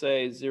sometimes we'll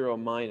say 0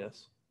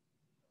 minus,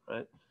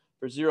 right?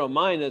 For 0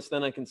 minus,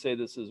 then I can say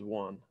this is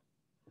 1.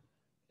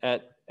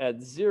 At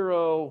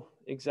 0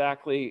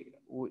 exactly,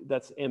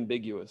 that's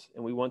ambiguous,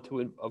 and we want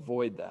to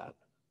avoid that,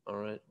 all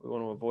right? We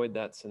want to avoid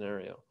that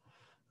scenario,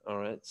 all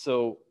right?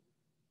 So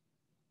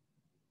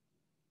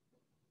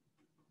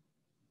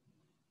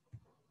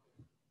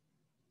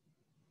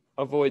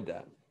avoid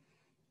that,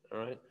 all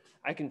right?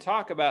 I can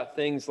talk about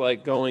things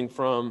like going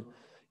from,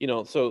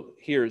 so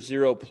here,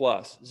 0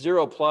 plus.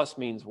 0 plus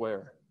means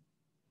where?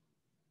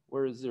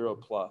 Where is 0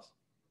 plus?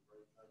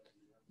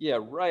 Yeah,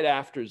 right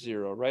after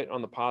 0, right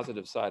on the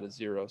positive side of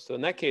 0. So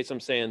in that case, I'm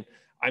saying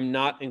I'm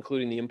not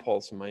including the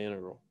impulse in my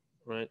integral,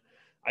 right?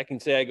 I can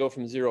say I go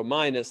from 0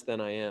 minus,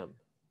 then I am,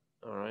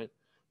 all right?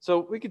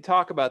 So we could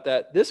talk about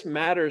that. This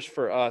matters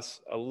for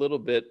us a little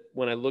bit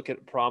when I look at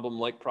a problem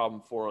like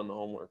problem 4 on the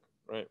homework,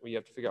 right? Where you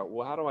have to figure out,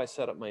 well, how do I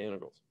set up my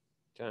integrals,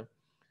 okay?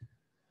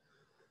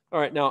 All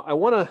right, now I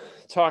want to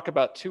talk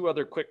about 2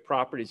 other quick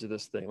properties of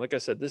this thing. Like I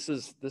said, this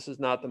is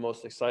not the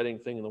most exciting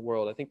thing in the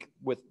world. I think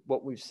with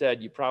what we've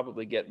said, you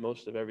probably get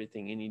most of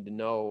everything you need to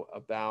know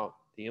about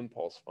the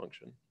impulse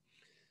function.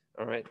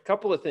 All right, a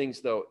couple of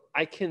things though.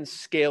 I can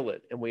scale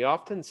it, and we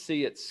often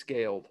see it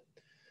scaled.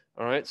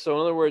 All right, so in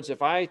other words,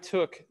 if I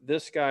took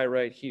this guy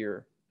right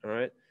here, all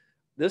right,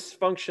 this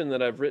function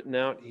that I've written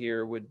out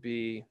here would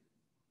be,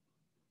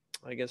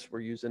 I guess we're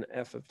using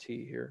f of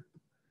t here.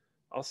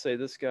 I'll say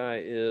this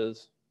guy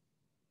is,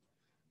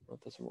 well,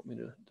 it doesn't want me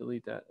to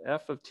delete that.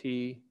 F of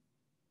t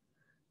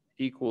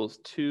equals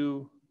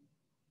 2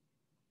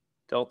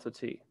 delta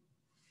t.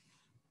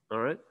 All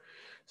right.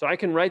 So I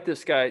can write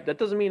this guy. That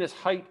doesn't mean his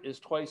height is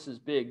twice as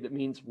big. That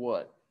means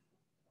what?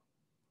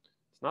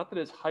 It's not that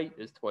his height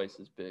is twice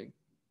as big.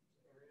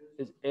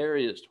 His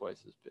area is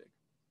twice as big.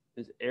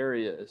 His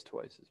area is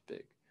twice as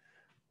big.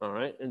 All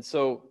right. And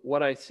so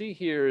what I see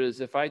here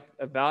is if I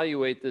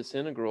evaluate this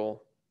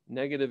integral,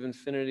 negative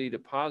infinity to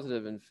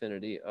positive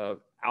infinity of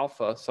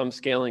alpha, some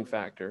scaling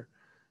factor,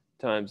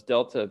 times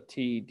delta of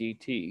t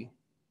dt,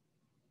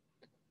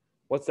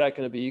 what's that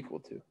going to be equal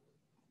to?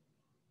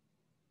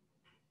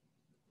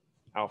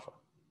 Alpha,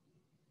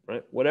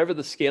 right? Whatever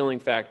the scaling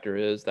factor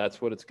is, that's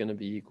what it's going to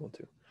be equal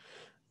to.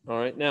 All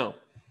right, now,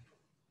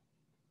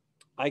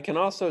 I can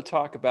also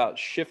talk about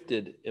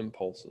shifted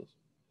impulses,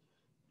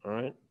 all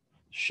right?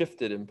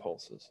 Shifted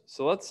impulses.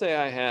 So let's say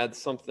I had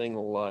something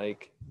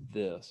like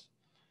this.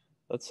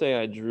 Let's say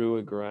I drew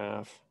a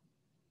graph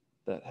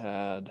that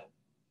had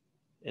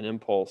an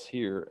impulse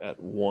here at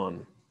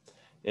 1.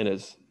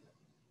 And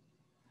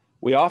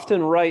we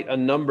often write a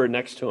number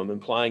next to him,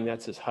 implying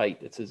that's his height,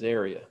 it's his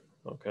area,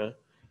 okay?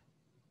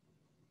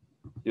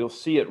 You'll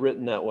see it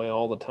written that way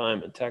all the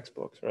time in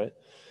textbooks, right?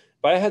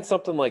 If I had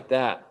something like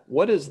that,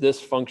 what is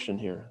this function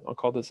here? I'll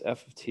call this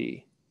f of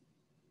t.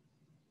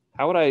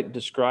 How would I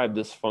describe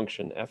this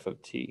function, f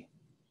of t?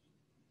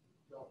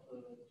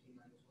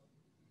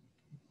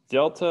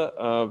 Delta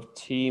of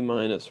t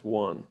minus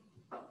 1,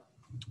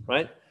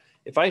 right?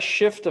 If I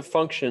shift a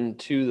function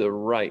to the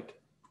right,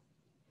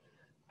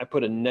 I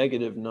put a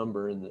negative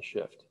number in the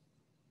shift,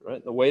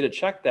 right? The way to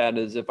check that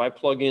is if I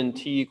plug in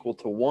t equal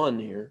to 1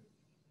 here,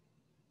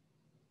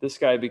 this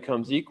guy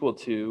becomes equal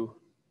to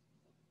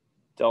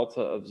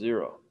delta of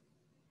 0,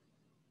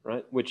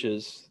 right? Which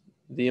is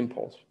the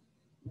impulse,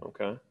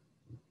 okay?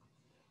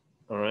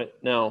 All right,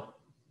 now,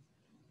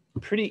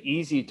 pretty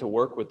easy to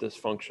work with this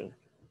function,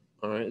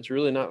 all right? It's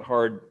really not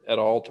hard at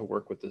all to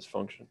work with this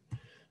function,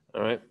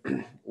 all right?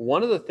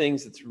 One of the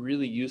things that's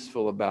really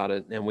useful about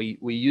it, and we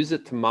use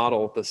it to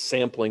model the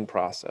sampling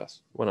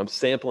process. When I'm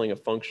sampling a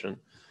function,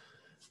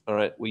 all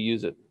right, we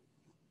use it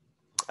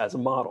as a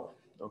model.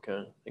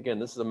 Okay. Again,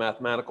 this is a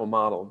mathematical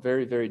model.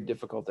 Very, very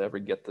difficult to ever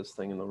get this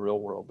thing in the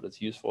real world, but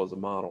it's useful as a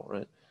model,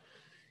 right?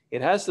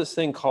 It has this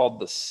thing called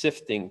the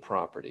sifting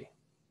property.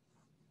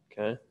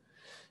 Okay.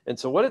 And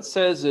so what it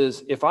says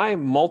is if I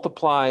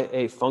multiply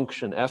a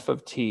function f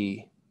of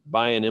t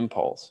by an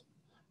impulse,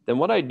 then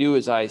what I do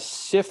is I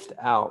sift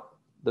out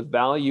the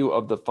value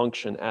of the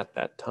function at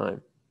that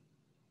time.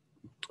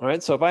 All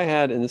right. So if I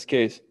had, in this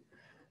case,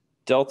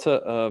 delta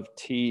of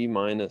t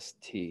minus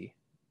t,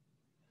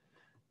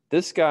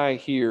 this guy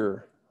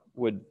here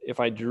would, if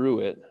I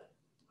drew it,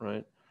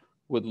 right,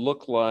 would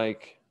look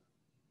like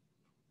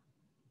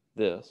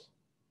this,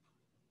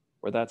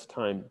 where that's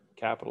time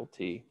capital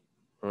T,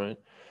 right?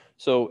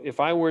 So if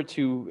I were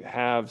to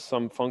have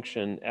some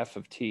function f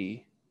of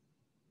t,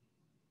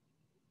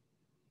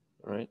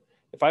 right,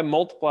 if I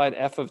multiplied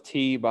f of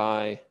t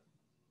by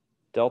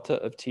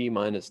delta of t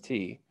minus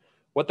t,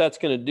 what that's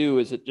going to do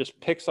is it just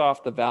picks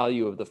off the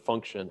value of the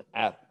function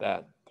at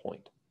that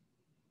point,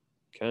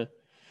 okay?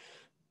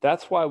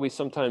 That's why we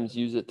sometimes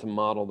use it to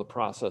model the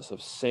process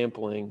of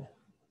sampling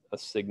a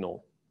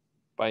signal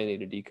by an A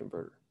to D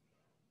converter.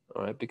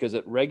 All right, because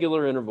at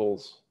regular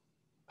intervals,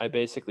 I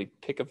basically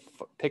pick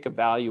a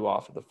value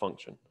off of the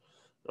function.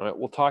 All right,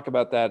 we'll talk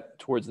about that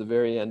towards the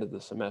very end of the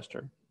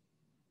semester.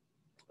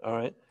 All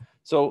right,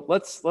 so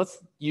let's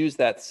use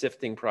that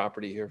sifting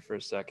property here for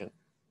a second.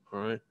 All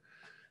right,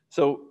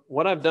 so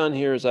what I've done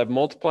here is I've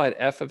multiplied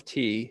f of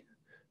t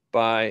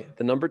by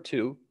the number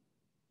 2,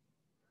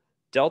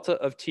 delta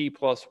of t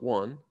plus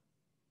 1,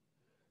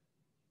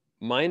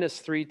 minus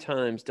 3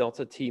 times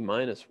delta t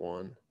minus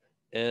 1,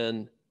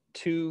 and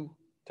 2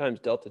 times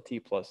delta t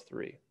plus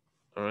 3.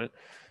 All right.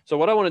 So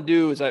what I want to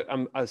do is I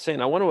was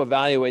saying I want to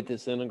evaluate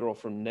this integral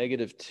from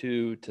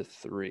 -2 to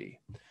 3.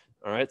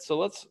 All right. So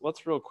let's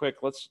real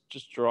quick, let's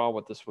just draw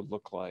what this would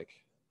look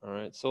like. All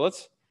right. So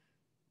let's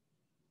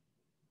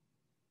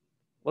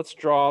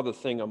draw the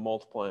thing I'm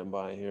multiplying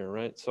by here,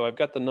 right? So I've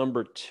got the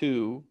number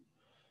 2.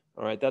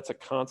 All right. That's a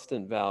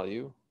constant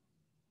value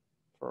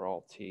for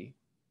all t.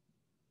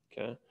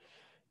 Okay.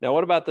 Now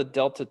what about the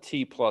delta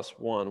t plus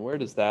 1? Where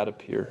does that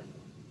appear?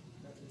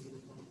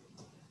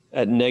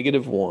 At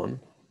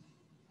 -1.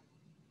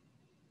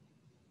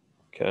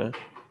 Okay.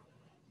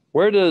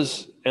 Where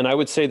does, and I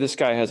would say this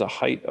guy has a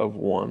height of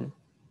 1,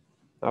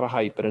 not a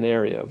height, but an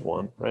area of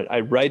 1, right? I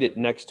write it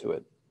next to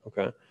it,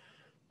 okay?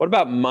 What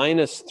about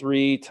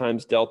 -3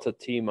 times delta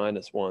t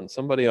minus 1?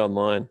 Somebody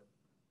online.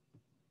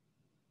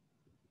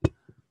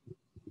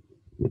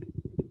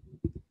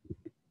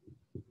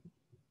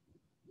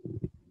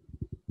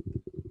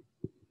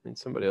 And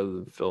somebody other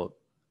than Philip.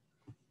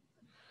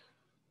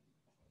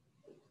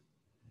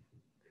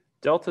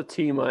 Delta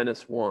t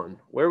minus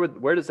 1,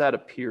 where does that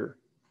appear?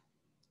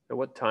 At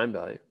what time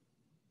value?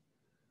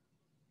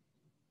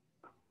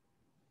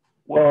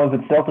 Well, if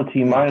it's delta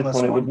t minus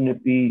 1, wouldn't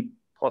it be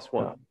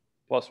 +1?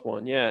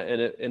 +1, yeah,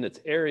 and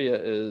its area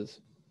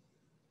is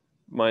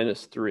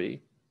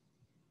 -3.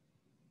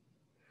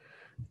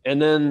 And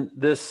then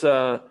this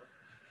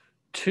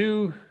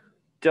 2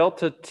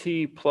 delta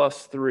t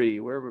plus 3,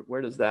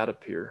 where does that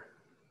appear?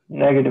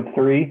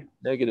 -3.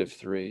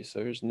 -3. So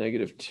here's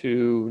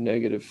 -2,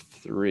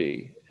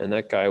 -3, and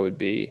that guy would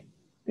be?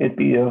 It'd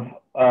be of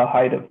a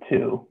height of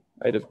 2.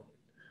 Height of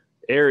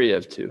area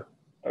of 2.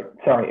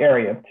 Sorry,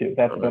 area of 2.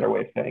 That's a better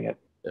way of saying it.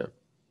 Yeah.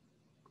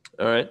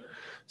 All right.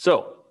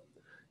 So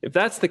if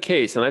that's the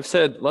case, and I've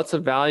said let's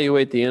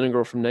evaluate the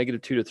integral from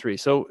 -2 to 3.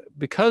 So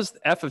because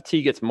f of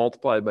t gets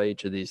multiplied by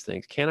each of these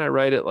things, can I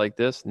write it like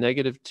this?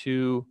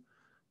 -2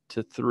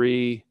 to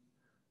 3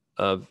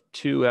 of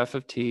 2f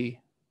of t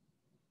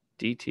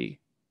dt,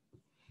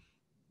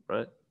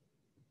 right?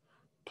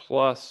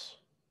 Plus,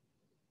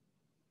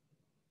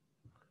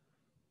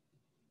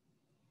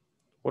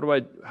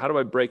 how do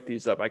I break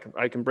these up?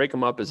 I can break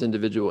them up as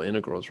individual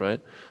integrals, right?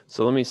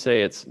 So let me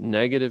say it's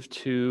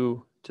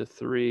 -2 to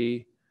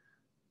 3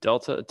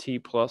 delta of t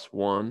plus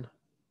 1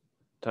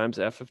 times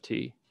f of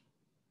t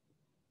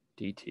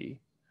dt,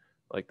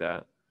 like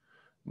that,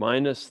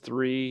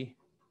 -3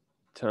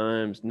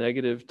 times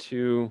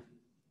 -2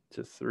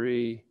 to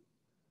 3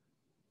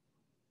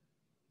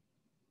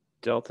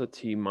 delta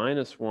t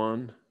minus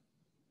 1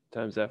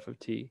 times f of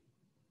t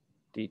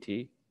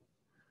dt,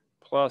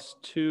 plus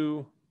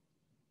 2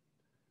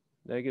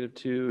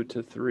 -2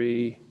 to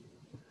 3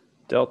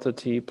 delta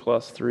t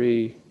plus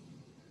 3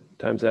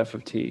 times f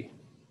of t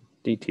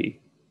dt.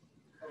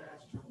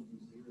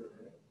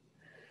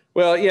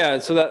 Well, yeah,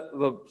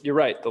 so you're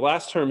right. The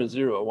last term is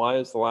 0. Why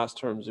is the last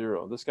term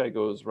 0? This guy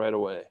goes right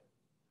away.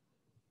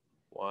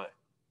 Why?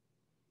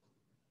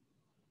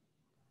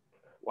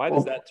 Why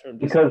does that term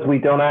disappear? Because we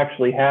don't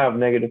actually have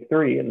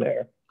 -3 in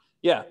there.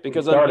 Yeah,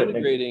 because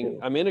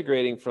I'm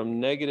integrating from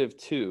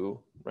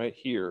 -2 right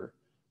here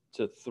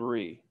to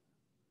 3.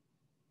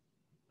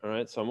 All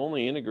right, so I'm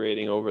only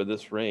integrating over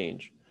this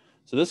range.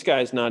 So this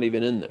guy's not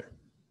even in there,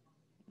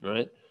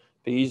 right?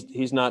 But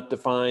he's not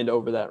defined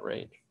over that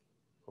range,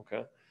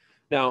 okay?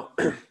 Now,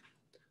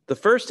 the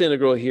first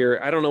integral here,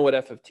 I don't know what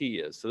f of t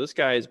is. So this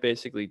guy is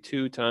basically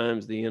 2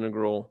 times the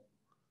integral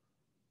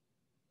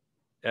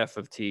f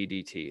of t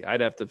dt.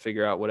 I'd have to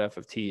figure out what f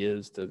of t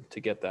is to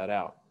get that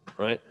out,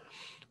 right?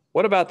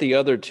 What about the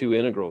other 2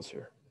 integrals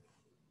here?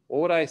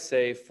 What would I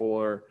say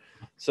for,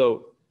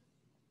 so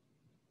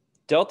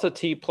delta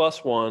t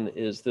plus 1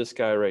 is this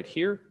guy right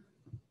here.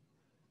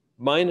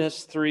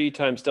 -3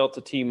 times delta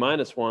t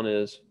minus 1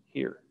 is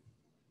here,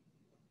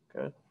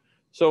 okay?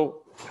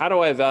 So how do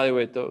I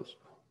evaluate those?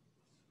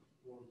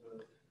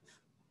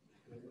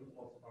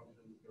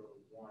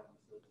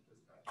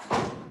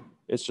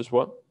 It's just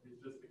what?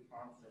 It's just the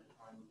constant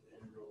times the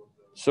integral of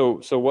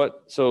the... So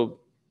what? So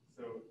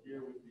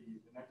here would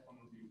be, the next one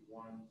would be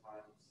 1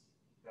 times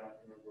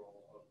that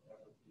integral of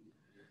f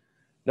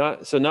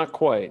of t. Not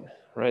quite,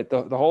 right?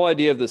 The whole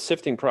idea of the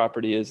sifting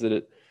property is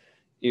that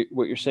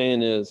what you're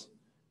saying is,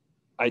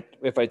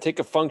 if I take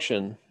a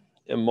function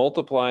and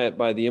multiply it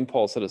by the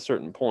impulse at a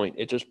certain point,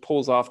 it just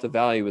pulls off the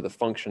value of the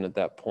function at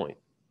that point.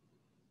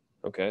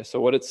 Okay, so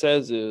what it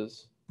says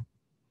is,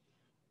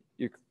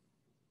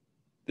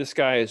 this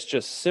guy is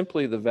just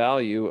simply the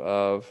value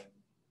of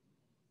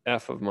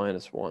f of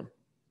 -1.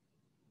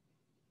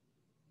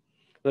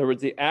 In other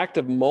words, the act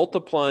of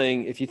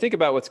multiplying, if you think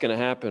about what's going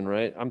to happen,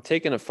 right? I'm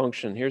taking a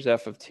function, here's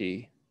f of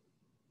t.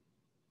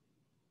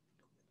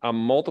 I'm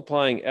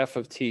multiplying f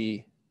of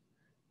t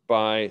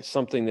by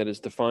something that is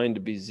defined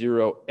to be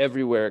 0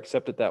 everywhere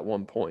except at that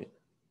one point.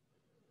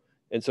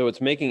 And so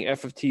it's making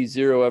f of t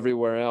 0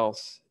 everywhere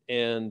else.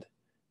 And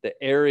the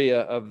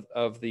area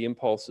of the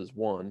impulse is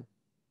 1.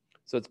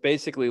 So it's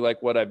basically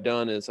like what I've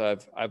done is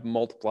I've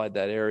multiplied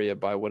that area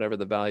by whatever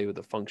the value of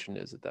the function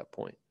is at that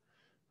point,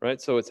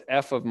 right? So it's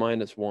f of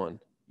minus 1.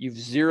 You've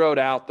zeroed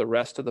out the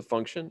rest of the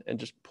function and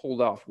just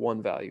pulled off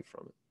one value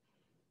from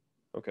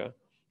it. Okay.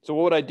 So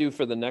what would I do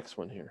for the next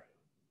one here?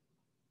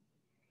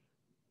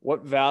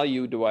 What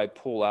value do I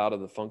pull out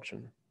of the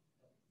function?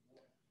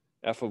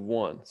 F of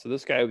 1. So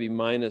this guy would be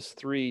minus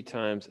 3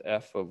 times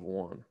f of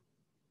 1.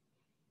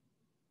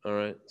 All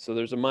right. So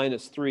there's a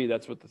minus 3.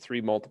 That's what the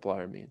 3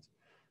 multiplier means.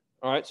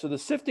 All right. So the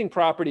sifting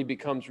property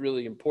becomes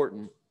really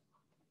important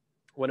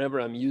whenever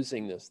I'm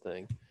using this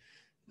thing.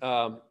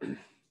 All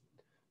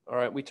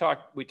right. We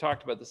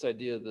talked about this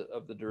idea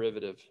of the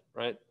derivative,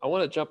 right? I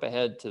want to jump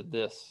ahead to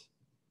this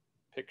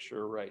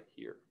picture right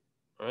here.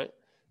 All right.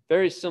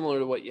 Very similar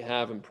to what you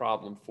have in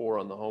problem 4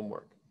 on the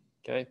homework.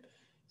 Okay.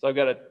 So I've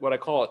got what I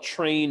call a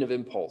train of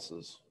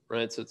impulses,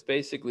 right? So it's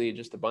basically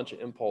just a bunch of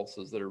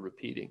impulses that are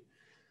repeating.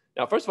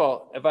 Now, first of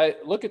all, if I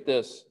look at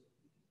this,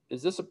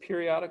 is this a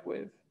periodic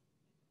wave?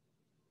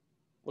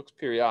 Looks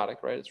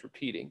periodic, right? It's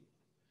repeating.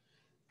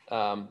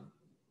 And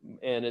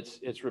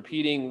it's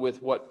repeating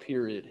with what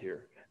period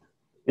here?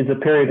 It's a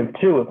period of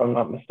 2, if I'm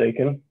not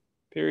mistaken.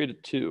 Period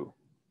of 2.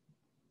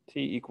 T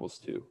equals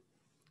 2.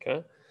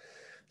 Okay.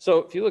 So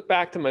if you look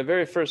back to my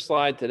very first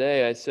slide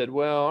today, I said,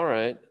 well, all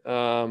right,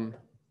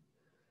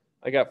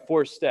 I got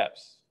 4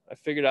 steps. I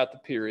figured out the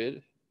period.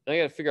 And I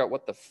got to figure out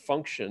what the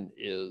function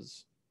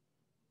is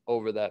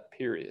over that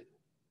period.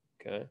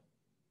 Okay.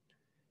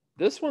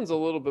 This one's a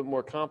little bit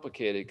more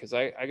complicated because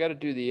I got to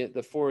do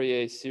the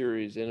Fourier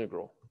series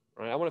integral.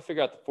 Right? I want to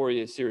figure out the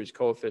Fourier series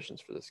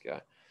coefficients for this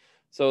guy.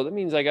 So that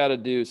means I got to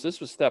do, so this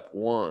was step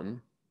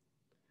 1.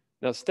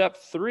 Now step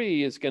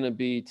 3 is going to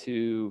be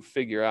to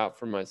figure out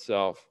for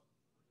myself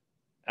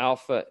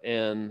alpha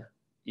n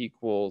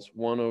equals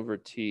 1 over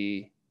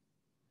t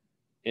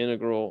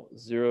integral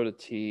 0 to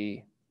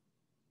t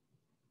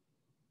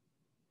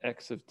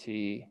x of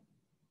t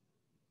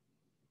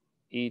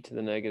e to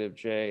the negative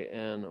j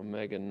n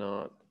omega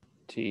naught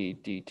t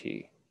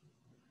dt,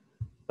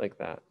 like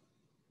that.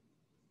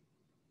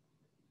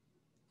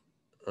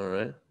 All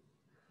right.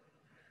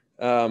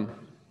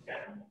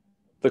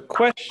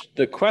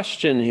 The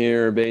question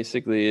here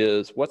basically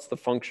is, what's the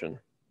function?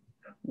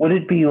 Would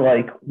it be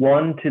like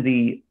 1 to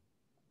the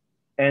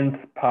nth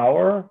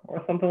power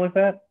or something like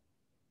that?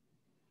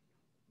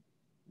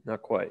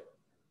 Not quite.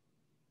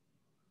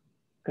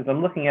 Because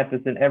I'm looking at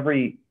this in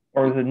every,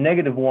 or is it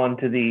negative 1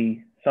 to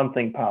the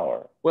something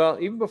power? Well,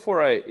 even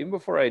before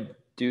I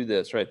do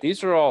this, right?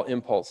 These are all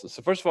impulses.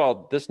 So first of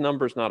all, this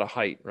number is not a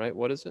height, right?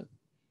 What is it?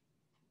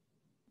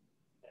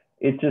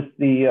 It's just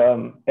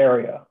the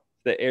area.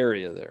 The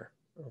area there.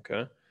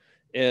 Okay.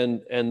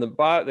 And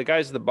the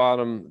guys at the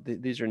bottom,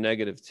 these are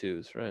negative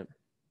 2's, right?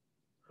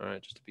 All right,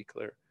 just to be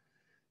clear.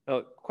 Now,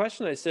 the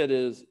question I said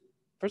is,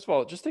 first of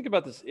all, just think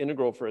about this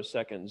integral for a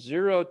second.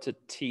 0 to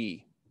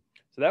t.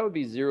 So that would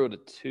be 0 to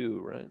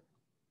 2, right?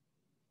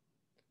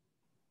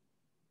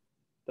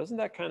 Doesn't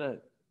that kind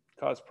of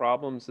cause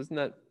problems? Isn't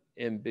that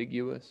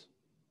ambiguous?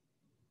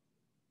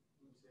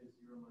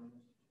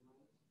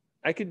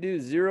 I could do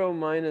 0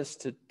 minus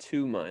to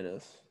 2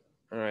 minus.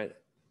 All right.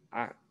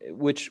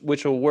 Which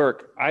will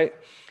work.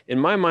 In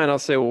my mind, I'll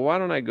say, well, why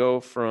don't I go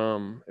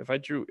from, if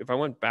I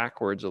went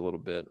backwards a little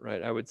bit,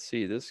 right? I would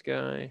see this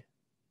guy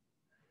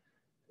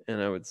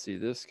and I would see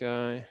this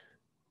guy.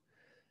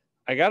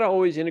 I got to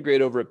always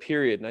integrate over a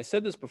period. And I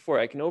said this before,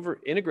 I can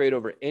integrate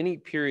over any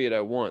period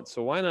I want.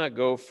 So why not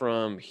go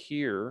from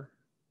here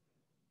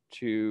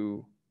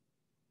to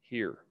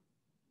here?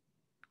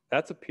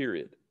 That's a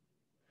period,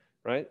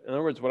 right? In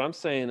other words, what I'm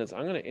saying is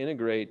I'm going to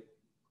integrate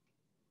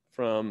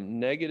from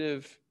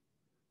negative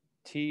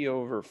t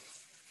over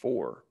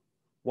 4,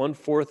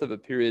 1/4 of a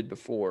period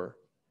before.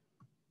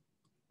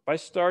 If I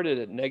started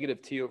at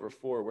negative t over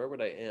 4, where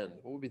would I end?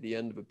 What would be the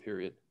end of a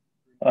period?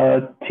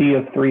 T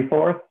of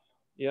 3/4.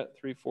 Yeah,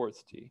 3/4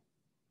 t.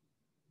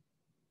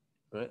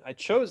 Right. I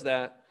chose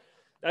that.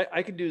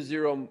 I could do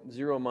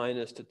 0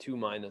 minus to 2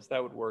 minus.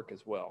 That would work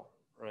as well,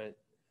 right?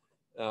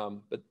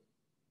 But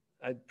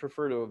I'd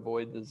prefer to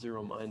avoid the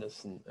 0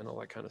 minus and all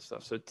that kind of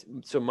stuff.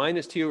 So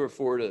minus t over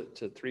 4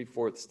 to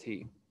 3/4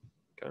 t.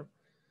 Okay.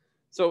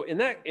 So in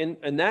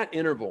that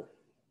interval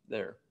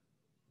there,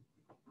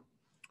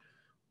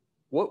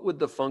 what would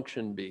the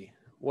function be?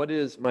 What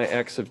is my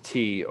x of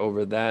t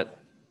over that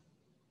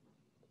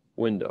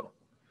window?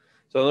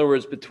 So in other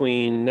words,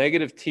 between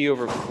negative t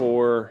over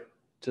 4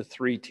 to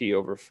 3t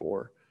over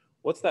 4,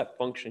 what's that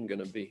function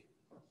going to be?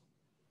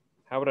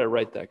 How would I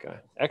write that guy?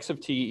 X of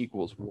t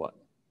equals what?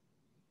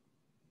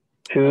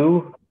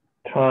 2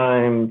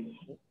 times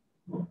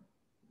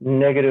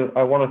negative,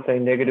 I want to say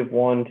negative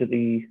 1 to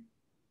the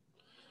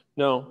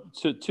No,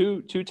 so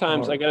two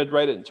times, I got to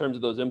write it in terms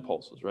of those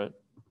impulses, right?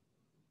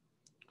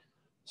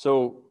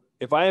 So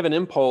if I have an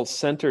impulse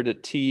centered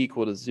at t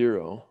equal to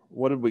 0,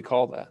 what did we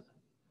call that?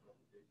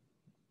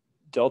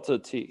 Delta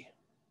t,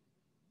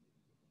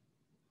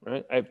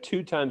 right? I have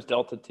 2 times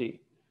delta t,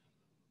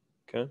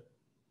 okay?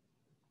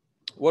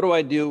 What do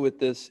I do with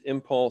this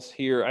impulse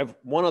here? I have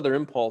one other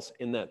impulse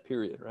in that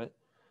period, right?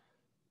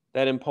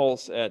 That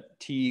impulse at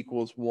t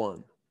equals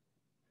 1,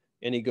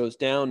 and he goes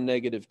down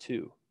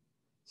 -2.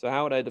 So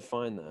how would I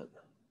define that?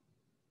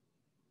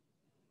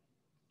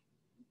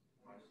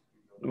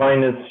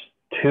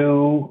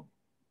 -2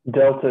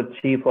 delta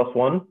t plus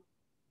 1.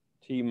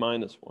 T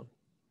minus 1.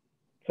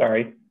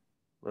 Sorry.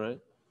 Right?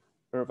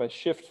 Or if I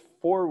shift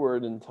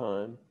forward in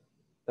time,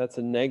 that's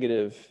a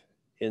negative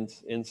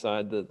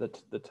inside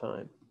the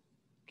time.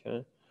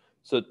 Okay?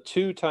 So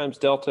 2 times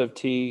delta of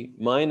t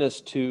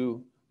minus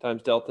 2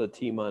 times delta of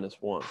t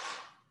minus 1.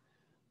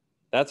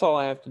 That's all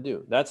I have to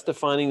do. That's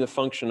defining the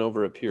function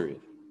over a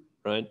period,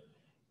 right?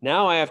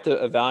 Now I have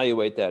to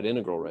evaluate that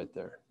integral right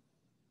there.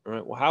 All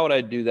right, well, how would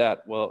I do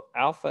that? Well,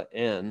 alpha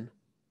n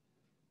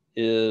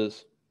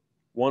is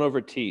 1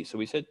 over t. So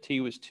we said t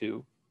was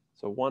 2.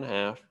 So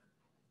 1/2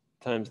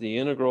 times the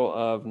integral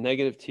of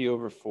 -t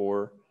over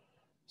 4.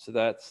 So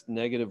that's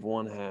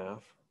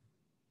 -1/2.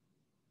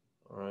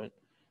 All right,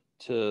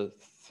 to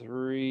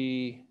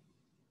 3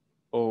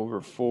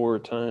 over 4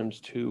 times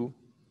 2.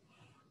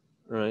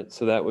 All right,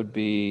 so that would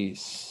be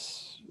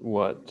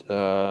what?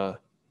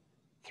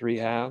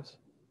 3/2.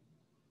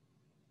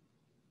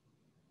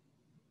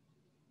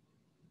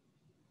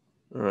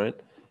 All right,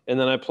 and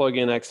then I plug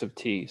in x of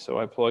t. So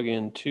I plug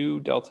in 2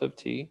 delta of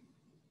t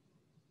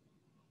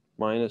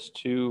minus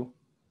 2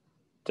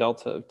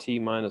 delta of t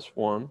minus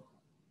 1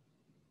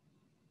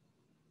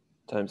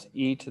 times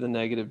e to the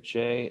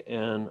 -j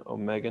n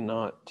omega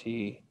naught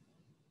t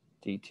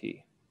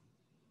dt.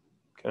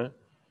 Okay.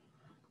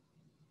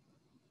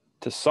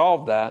 To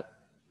solve that,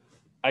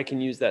 I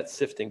can use that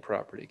sifting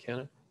property,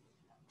 can I?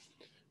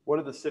 What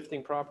do the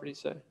sifting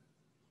properties say?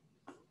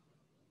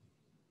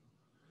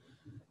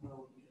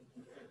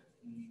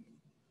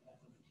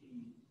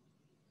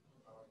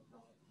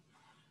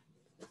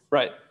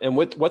 Right, and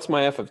what's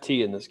my f of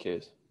t in this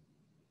case?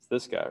 It's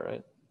this guy,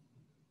 right?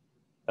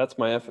 That's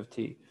my f of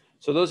t.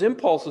 So those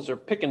impulses are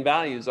picking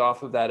values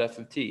off of that f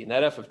of t. And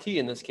that f of t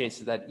in this case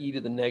is that e to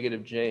the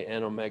 -j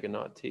n omega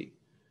naught t.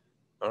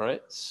 All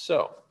right,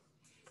 so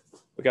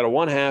we got a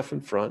 1/2 in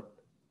front.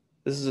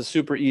 This is a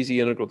super easy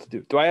integral to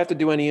do. Do I have to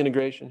do any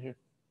integration here?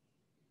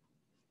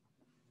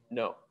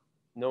 No,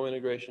 no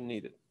integration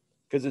needed,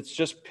 because it's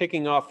just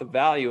picking off the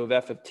value of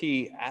f of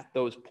t at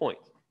those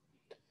points.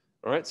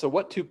 All right, so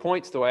what 2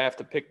 points do I have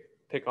to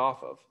pick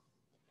off of?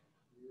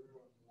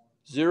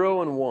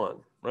 0 and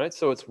 1, right?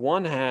 So it's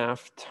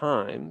 1/2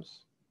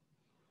 times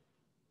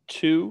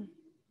 2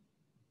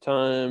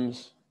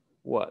 times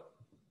what?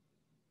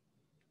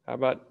 How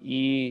about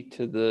e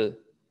to the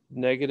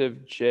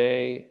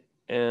 -j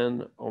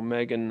n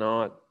omega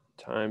naught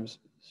times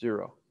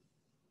 0,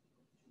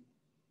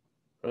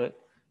 right?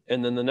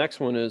 And then the next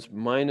one is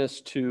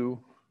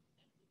 -2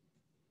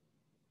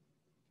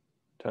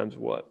 times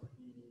what?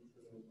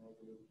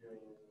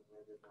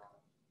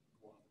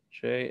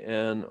 j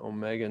n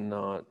omega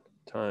naught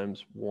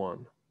times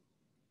 1.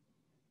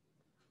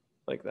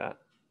 Like that.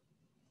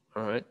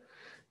 All right.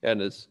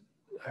 And as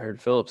I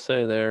heard Philip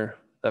say there,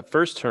 that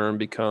first term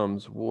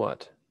becomes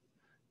what?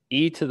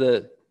 E to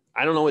the,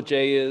 I don't know what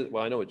j is.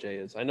 Well, I know what j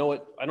is. I don't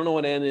know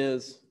what n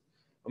is.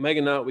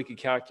 Omega naught we could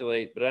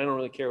calculate, but I don't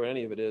really care what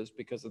any of it is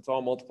because it's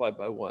all multiplied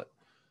by what?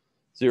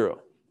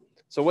 0.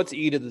 So what's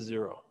e to the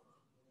 0?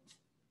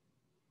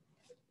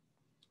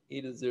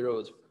 E to the 0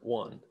 is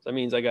 1. So that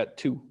means I got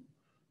 2.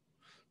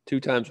 2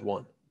 times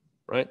 1,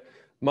 right?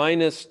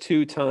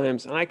 -2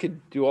 times, and I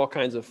could do all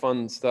kinds of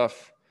fun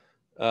stuff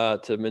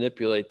to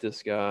manipulate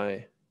this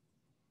guy,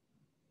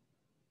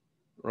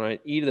 right?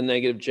 E to the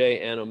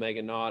 -j n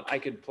omega naught. I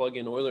could plug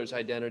in Euler's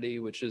identity,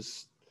 which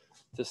is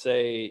to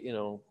say, you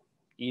know,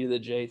 e to the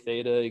j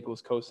theta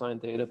equals cosine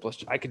theta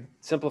plus, I could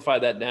simplify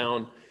that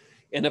down.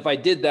 And if I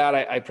did that,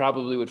 I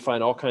probably would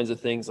find all kinds of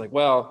things like,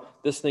 well,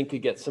 this thing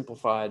could get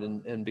simplified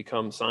and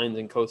become sines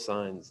and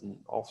cosines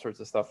and all sorts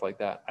of stuff like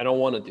that. I don't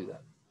want to do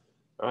that.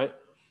 All right.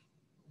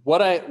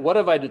 What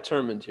have I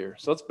determined here?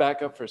 So let's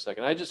back up for a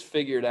second. I just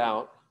figured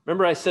out,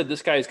 remember I said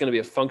this guy is going to be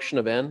a function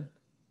of n?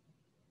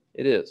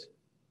 It is,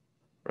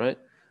 right?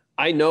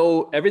 I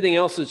know everything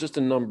else is just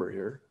a number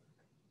here,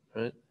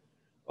 right?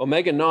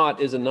 Omega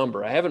naught is a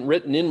number. I haven't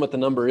written in what the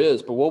number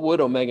is, but what would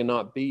omega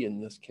naught be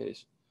in this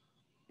case?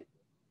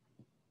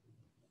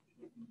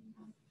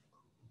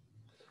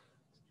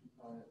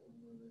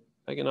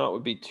 Omega naught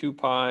would be 2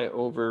 pi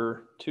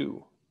over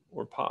 2,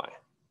 or pi.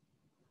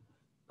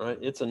 Right?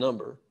 It's a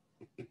number.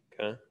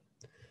 Okay.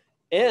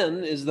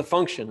 N is the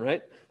function,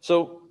 right?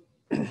 So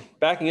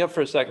backing up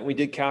for a second, we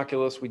did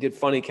calculus. We did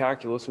funny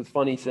calculus with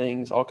funny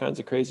things, all kinds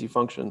of crazy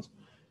functions.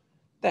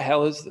 What the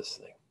hell is this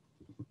thing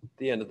at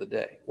the end of the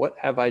day? What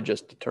have I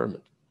just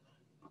determined?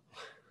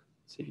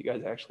 See if you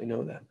guys actually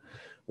know that.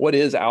 What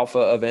is alpha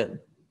of n?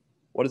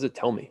 What does it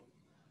tell me?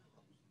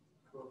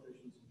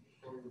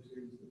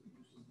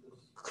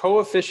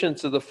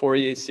 Coefficients of the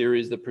Fourier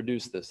series that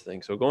produce this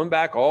thing. So going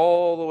back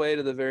all the way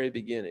to the very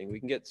beginning, we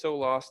can get so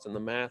lost in the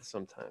math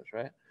sometimes,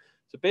 right?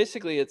 So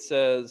basically it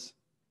says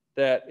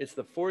that it's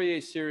the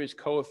Fourier series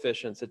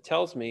coefficients. It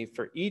tells me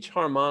for each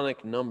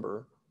harmonic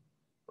number,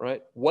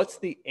 right, what's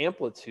the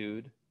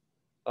amplitude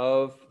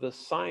of the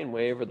sine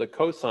wave or the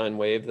cosine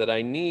wave that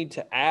I need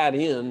to add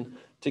in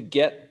to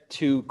get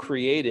to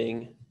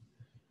creating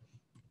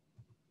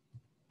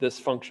this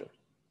function.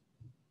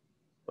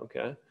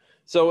 Okay.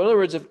 So in other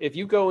words, if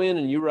you go in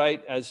and you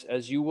write,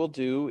 as you will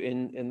do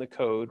in the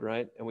code,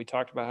 right? And we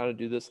talked about how to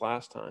do this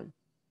last time.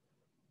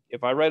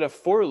 If I write a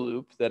for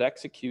loop that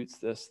executes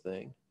this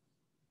thing,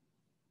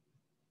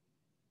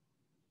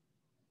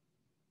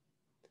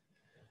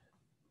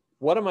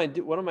 what am I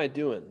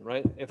doing,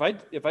 right? If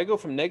I go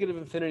from negative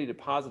infinity to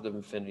positive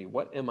infinity,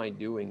 what am I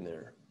doing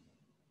there,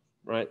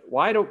 right?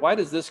 Why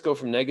does this go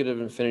from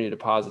negative infinity to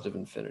positive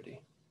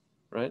infinity,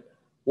 right?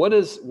 What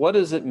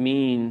does it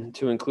mean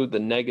to include the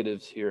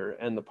negatives here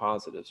and the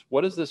positives?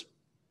 What does this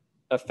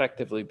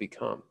effectively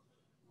become?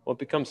 Well, it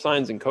becomes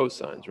sines and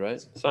cosines,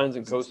 right? Sines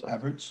and cosines.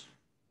 Average.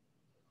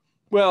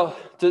 Well,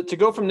 to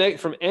go from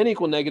n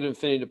equal negative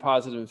infinity to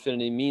positive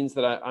infinity means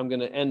that I'm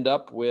going to end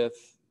up with,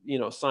 you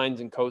know, sines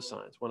and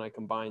cosines when I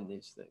combine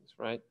these things,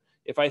 right?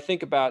 If I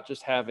think about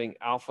just having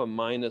alpha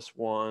minus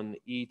 1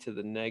 e to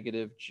the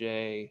negative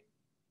j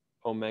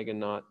omega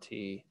naught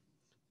t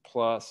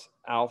plus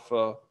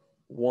alpha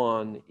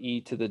 1 e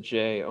to the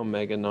j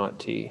omega naught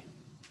t.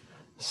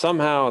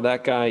 Somehow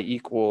that guy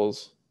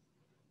equals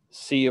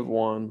c of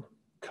 1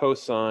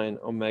 cosine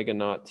omega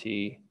naught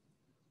t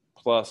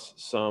plus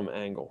some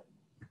angle,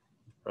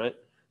 right?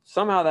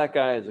 Somehow that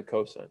guy is a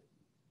cosine.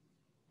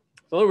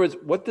 In other words,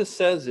 what this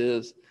says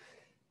is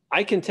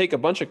I can take a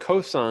bunch of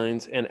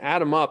cosines and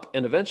add them up,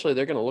 and eventually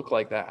they're going to look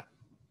like that.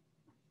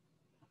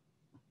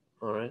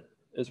 All right,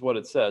 is what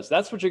it says.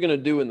 That's what you're going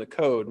to do in the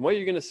code. And what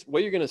you're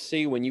going to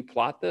see when you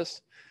plot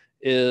this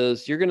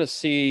is you're going to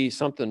see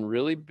something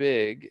really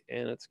big,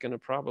 and it's going to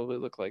probably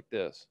look like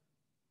this.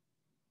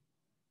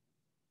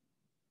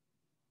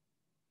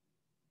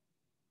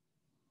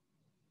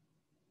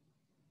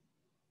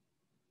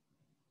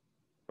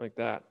 Like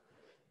that.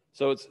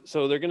 So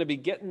they're going to be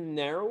getting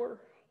narrower,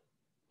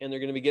 and they're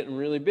going to be getting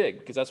really big,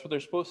 because that's what they're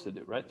supposed to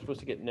do, right? They're supposed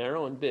to get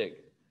narrow and big.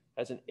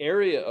 Has an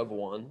area of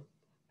 1,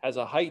 has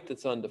a height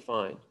that's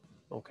undefined.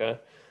 Okay,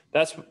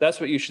 that's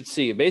what you should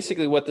see.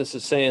 Basically, what this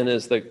is saying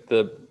is that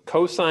the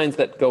cosines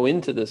that go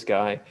into this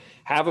guy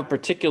have a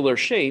particular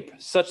shape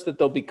such that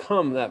they'll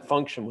become that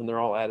function when they're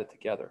all added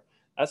together.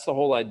 That's the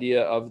whole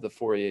idea of the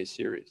Fourier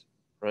series,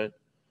 right?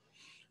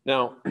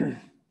 Now,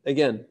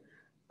 again,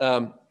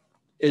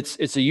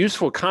 it's a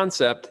useful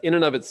concept in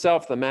and of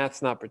itself. The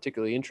math's not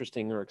particularly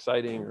interesting or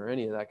exciting or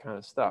any of that kind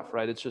of stuff,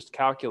 right? It's just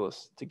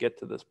calculus to get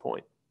to this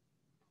point.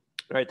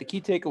 All right, the key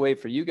takeaway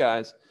for you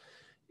guys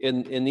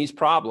in these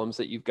problems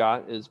that you've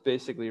got is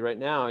basically right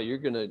now you're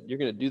gonna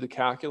do the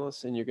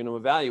calculus and you're gonna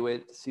evaluate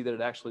it to see that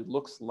it actually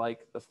looks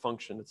like the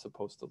function it's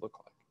supposed to look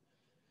like.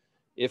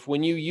 If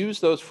when you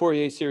use those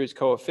Fourier series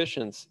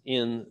coefficients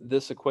in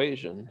this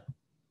equation,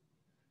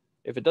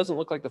 if it doesn't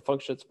look like the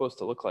function it's supposed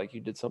to look like,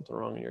 you did something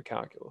wrong in your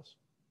calculus.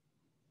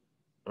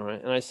 All right,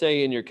 and I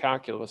say in your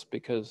calculus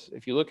because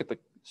if you look at the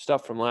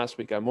stuff from last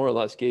week, I more or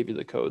less gave you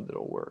the code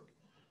that'll work.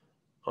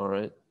 All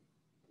right.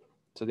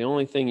 So the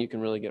only thing you can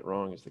really get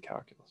wrong is the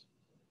calculus.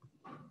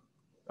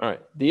 All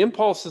right, the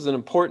impulse is an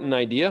important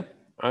idea.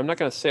 I'm not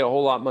going to say a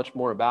whole lot much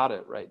more about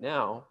it right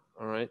now,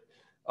 all right,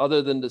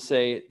 other than to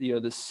say, you know,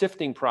 the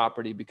sifting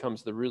property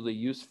becomes the really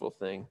useful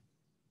thing.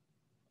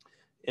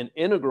 And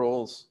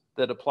integrals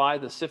that apply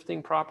the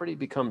sifting property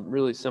become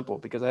really simple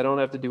because I don't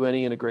have to do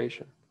any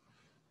integration.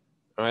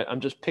 All right,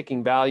 I'm just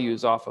picking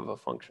values off of a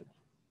function,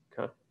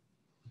 okay?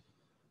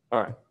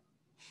 All right,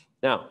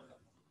 now,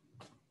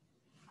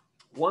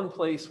 one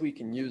place we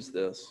can use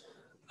this,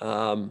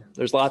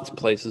 there's lots of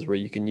places where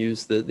you can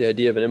use the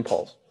idea of an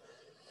impulse.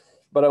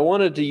 But I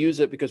wanted to use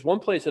it because one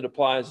place it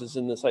applies is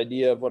in this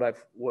idea of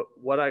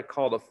what I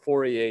call the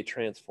Fourier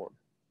transform.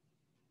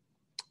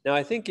 Now,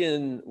 I think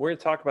we're going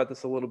to talk about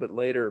this a little bit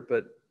later,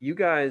 but you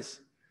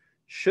guys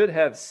should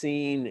have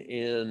seen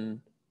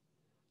in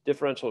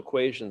differential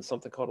equations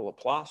something called a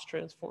Laplace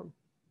transform.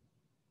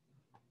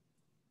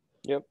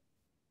 Yep.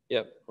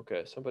 Yep.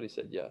 Okay. Somebody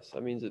said yes.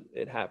 That means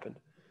it happened.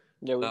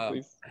 Yeah,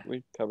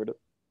 we've covered it.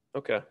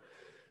 Okay.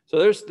 So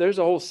there's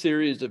a whole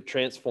series of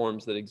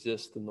transforms that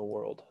exist in the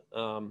world.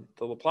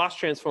 The Laplace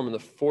transform and the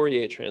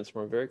Fourier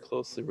transform are very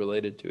closely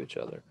related to each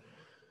other.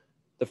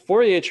 The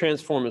Fourier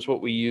transform is what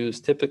we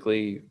use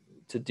typically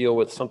to deal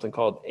with something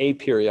called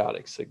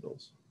aperiodic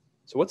signals.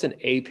 So what's an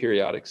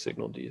aperiodic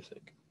signal, do you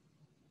think?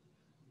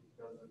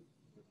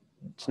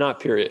 It's not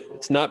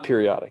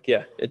periodic.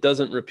 Yeah, it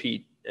doesn't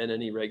repeat at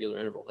any regular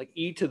interval. Like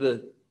e to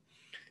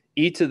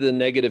the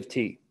negative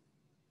t.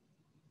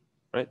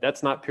 Right?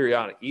 That's not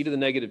periodic. E to the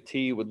negative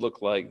t would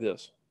look like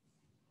this.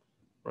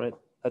 Right?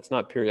 That's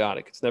not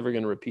periodic. It's never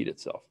going to repeat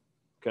itself.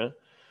 Okay?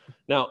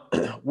 Now,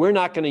 we're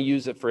not going to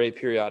use it for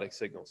aperiodic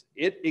signals.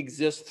 It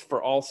exists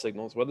for all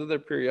signals, whether they're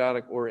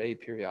periodic or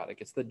aperiodic.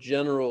 It's the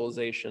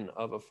generalization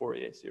of a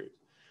Fourier series.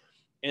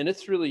 And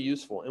it's really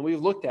useful. And we've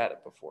looked at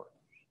it before,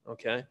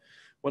 okay?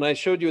 When I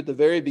showed you at the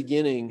very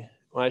beginning,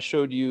 when I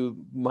showed you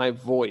my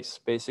voice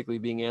basically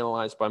being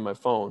analyzed by my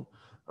phone,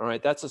 all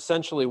right, that's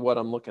essentially what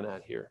I'm looking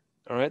at here.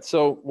 All right,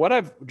 so what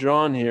I've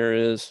drawn here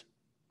is,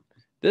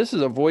 this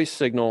is a voice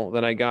signal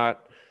that I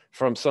got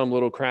from some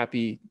little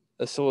crappy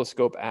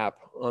oscilloscope app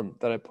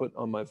that I put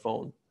on my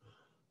phone.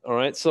 All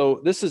right,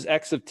 so this is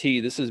X of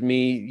t. This is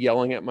me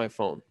yelling at my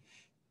phone.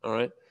 All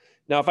right,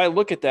 now if I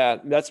look at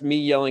that, that's me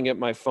yelling at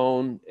my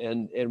phone,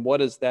 and what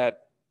does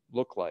that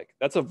look like?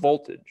 That's a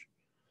voltage.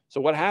 So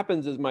what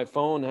happens is my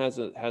phone has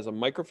a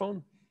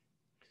microphone,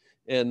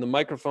 and the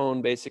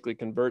microphone basically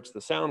converts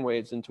the sound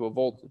waves into a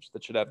voltage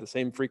that should have the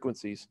same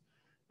frequencies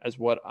as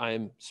what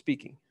I'm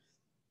speaking.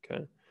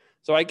 Okay,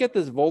 so I get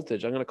this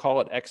voltage. I'm going to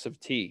call it X of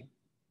t.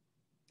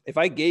 If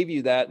I gave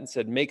you that and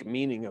said, make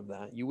meaning of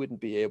that, you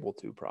wouldn't be able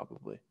to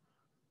probably,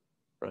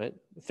 right?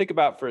 Think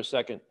about for a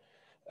second.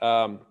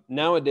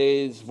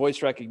 Nowadays,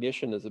 voice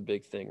recognition is a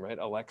big thing, right?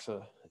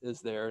 Alexa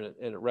is there and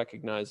it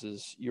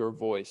recognizes your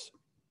voice.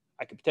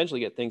 I could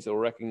potentially get things that will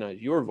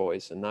recognize your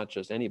voice and not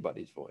just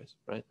anybody's voice,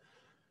 right?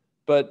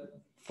 But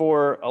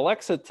for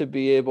Alexa to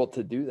be able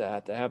to do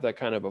that, to have that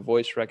kind of a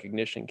voice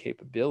recognition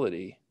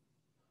capability,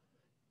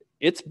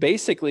 it's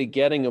basically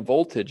getting a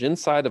voltage.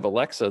 Inside of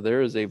Alexa,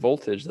 there is a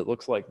voltage that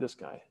looks like this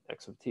guy,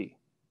 X of t,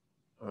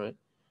 all right?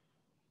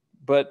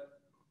 But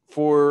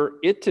for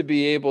it to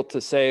be able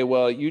to say,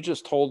 well, you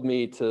just told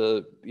me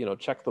to,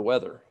 check the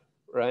weather,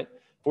 right?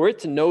 For it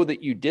to know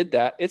that you did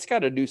that, it's got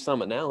to do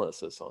some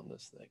analysis on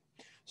this thing.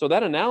 So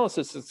that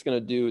analysis it's going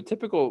to do,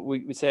 typical,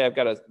 we say I've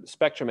got a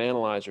spectrum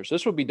analyzer. So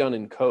this will be done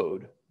in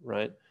code,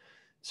 right?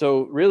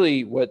 So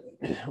really what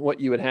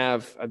you would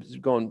have, I'm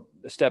just going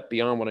a step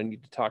beyond what I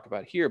need to talk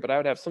about here, but I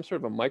would have some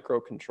sort of a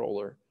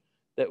microcontroller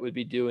that would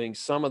be doing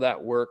some of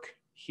that work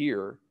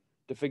here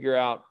to figure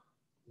out,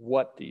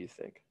 what do you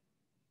think?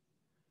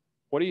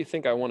 What do you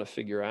think I want to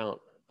figure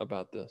out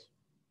about this?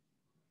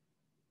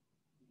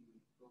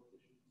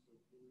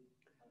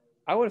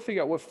 I want to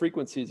figure out what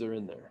frequencies are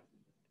in there.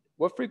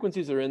 What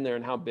frequencies are in there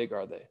and how big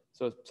are they?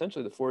 So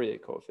essentially the Fourier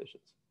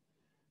coefficients.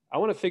 I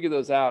want to figure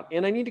those out.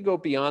 And I need to go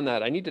beyond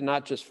that. I need to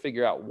not just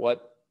figure out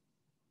what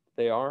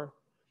they are,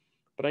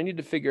 but I need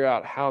to figure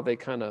out how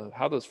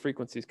those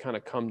frequencies kind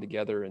of come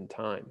together in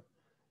time.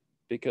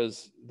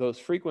 Because those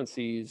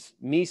frequencies,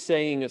 me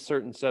saying a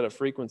certain set of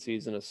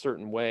frequencies in a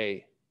certain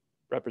way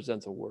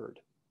represents a word.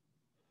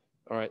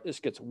 All right, this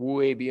gets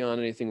way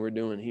beyond anything we're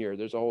doing here.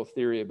 There's a whole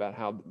theory about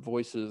how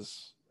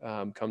voices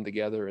come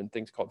together and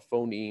things called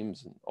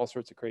phonemes and all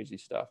sorts of crazy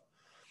stuff.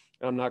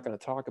 And I'm not going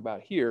to talk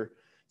about here.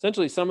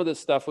 Essentially, some of this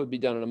stuff would be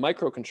done in a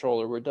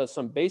microcontroller where it does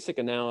some basic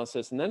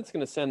analysis, and then it's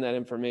going to send that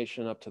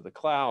information up to the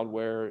cloud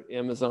where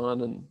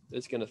Amazon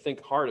is going to think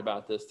hard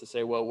about this to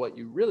say, well, what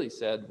you really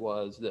said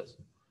was this.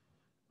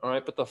 All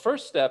right, but the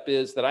first step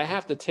is that I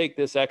have to take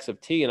this X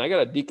of t and I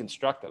got to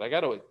deconstruct it. I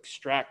got to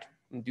extract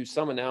and do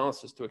some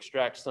analysis to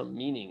extract some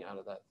meaning out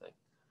of that thing.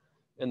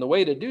 And the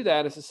way to do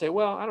that is to say,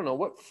 well, I don't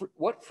know,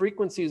 what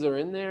frequencies are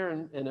in there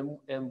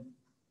and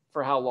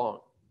for how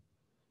long?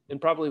 And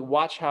probably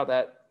watch how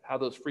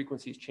those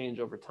frequencies change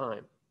over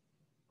time.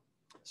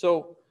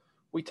 So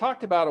we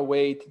talked about a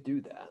way to do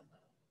that.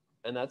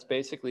 And that's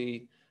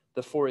basically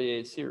the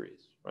Fourier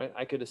series, right?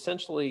 I could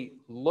essentially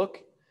look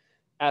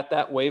at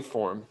that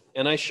waveform.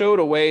 And I showed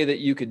a way that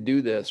you could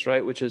do this,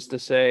 right? Which is to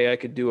say I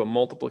could do a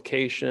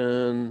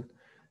multiplication,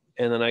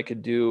 and then I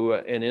could do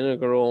an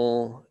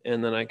integral,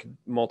 and then I could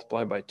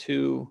multiply by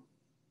 2.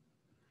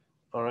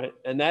 All right.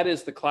 And that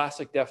is the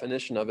classic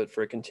definition of it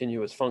for a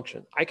continuous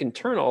function. I can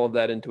turn all of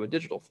that into a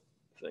digital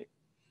thing.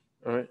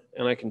 All right.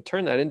 And I can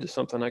turn that into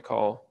something I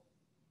call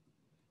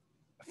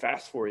a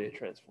fast Fourier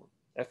transform,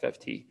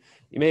 FFT.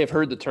 You may have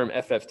heard the term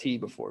FFT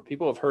before.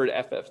 People have heard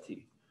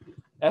FFT.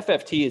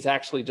 FFT is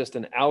actually just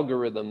an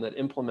algorithm that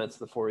implements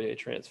the Fourier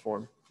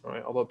transform. All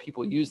right. Although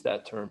people use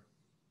that term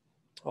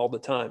all the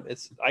time.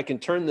 I can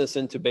turn this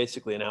into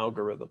basically an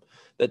algorithm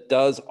that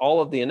does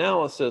all of the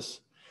analysis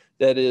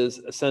that is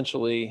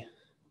essentially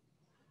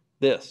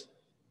this.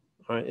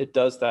 All right, it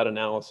does that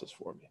analysis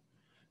for me,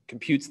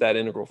 computes that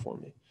integral for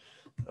me.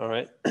 All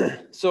right,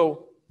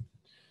 so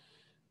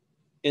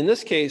in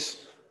this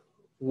case,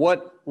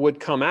 what would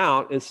come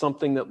out is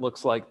something that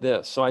looks like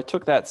this. So I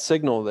took that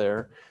signal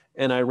there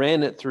and I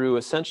ran it through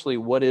essentially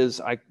what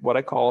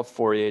I call a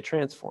Fourier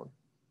transform.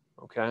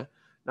 Okay.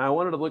 Now I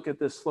wanted to look at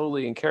this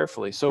slowly and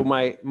carefully. So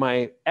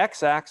my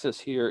x-axis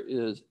here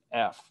is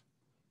f,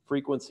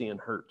 frequency in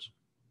hertz,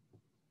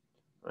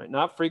 right?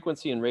 Not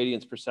frequency in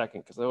radians per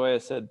second, because the way I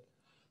said,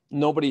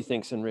 nobody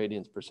thinks in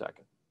radians per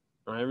second.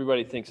 All right?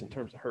 Everybody thinks in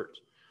terms of hertz.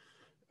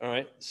 All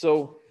right.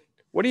 So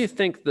what do you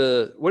think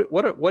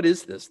what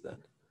is this then?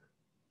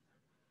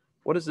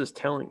 What is this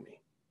telling me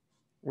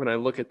when I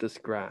look at this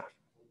graph?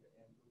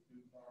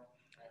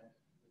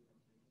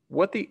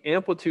 what the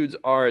amplitudes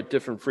are at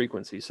different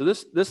frequencies. So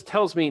this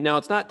tells me, now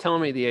it's not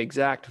telling me the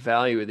exact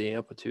value of the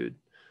amplitude.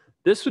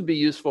 This would be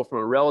useful from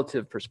a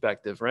relative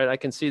perspective, right? I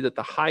can see that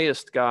the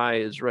highest guy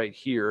is right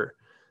here.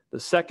 The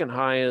second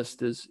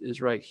highest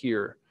is right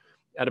here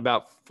at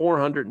about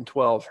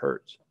 412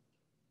 hertz.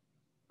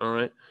 All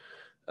right.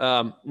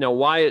 Now,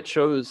 why it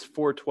shows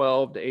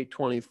 412 to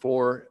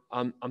 824,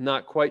 I'm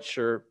not quite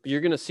sure. But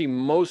you're going to see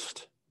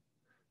most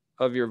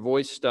of your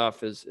voice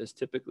stuff is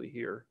typically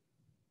here.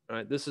 All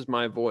right. This is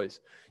my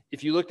voice.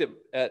 If you looked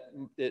at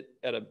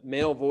a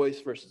male voice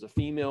versus a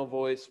female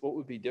voice, what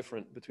would be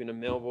different between a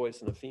male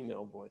voice and a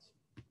female voice?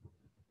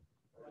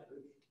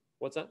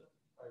 What's that?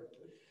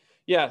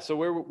 Yeah. So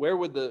where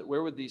would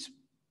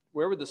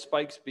the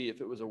spikes be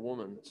if it was a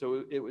woman?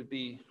 So it'd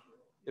be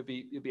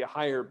a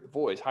higher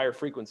voice, higher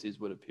frequencies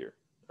would appear,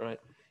 right?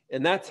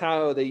 And that's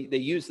how they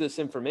use this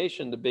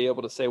information to be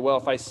able to say, well,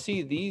 if I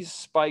see these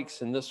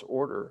spikes in this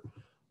order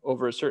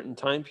over a certain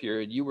time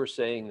period, you were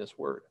saying this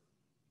word.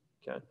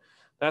 Okay.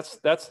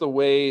 That's the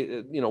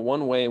way,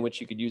 one way in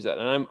which you could use that.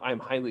 And I'm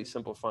highly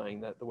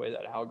simplifying that, the way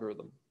that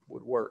algorithm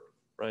would work,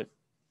 right?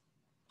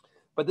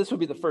 But this would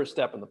be the first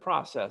step in the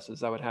process,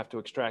 is I would have to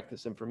extract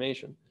this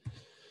information.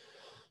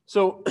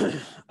 So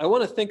I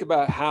want to think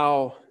about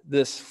how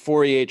this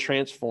Fourier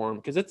transform,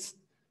 because it's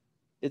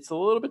a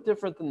little bit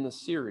different than the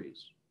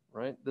series,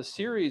 right? The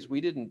series, we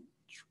didn't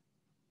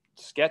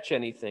sketch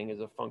anything as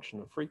a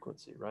function of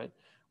frequency, right?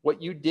 What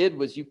you did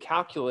was you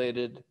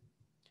calculated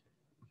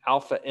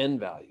alpha n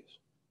values.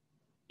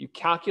 You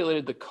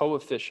calculated the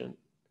coefficient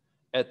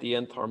at the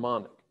nth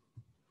harmonic.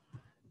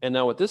 And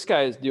now what this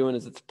guy is doing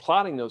is it's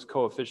plotting those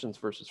coefficients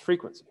versus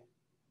frequency,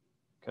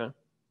 okay?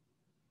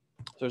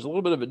 So there's a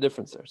little bit of a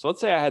difference there. So let's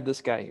say I had this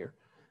guy here.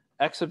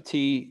 X of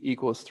t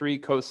equals 3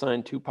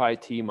 cosine 2 pi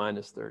t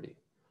minus 30.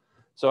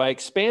 So I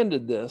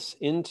expanded this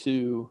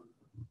into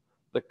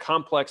the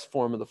complex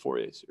form of the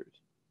Fourier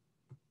series.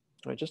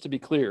 All right, just to be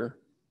clear,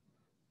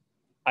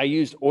 I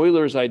used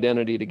Euler's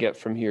identity to get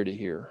from here to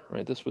here,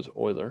 right? This was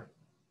Euler.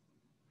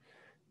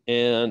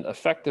 And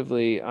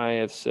effectively, I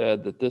have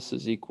said that this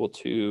is equal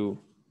to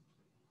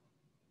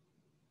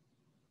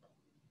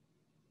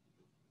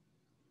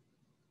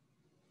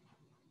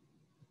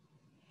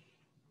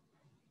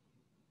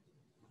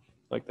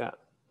like that.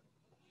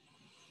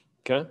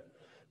 Okay?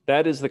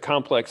 That is the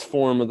complex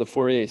form of the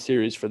Fourier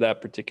series for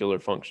that particular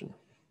function.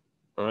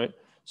 All right?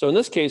 So in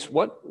this case,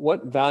 what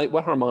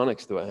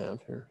harmonics do I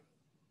have here?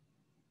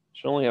 I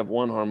should only have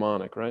one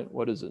harmonic, right?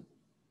 What is it?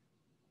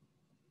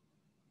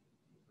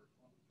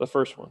 The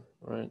first one,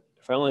 right?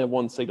 If I only have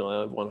one signal,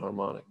 I have one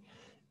harmonic.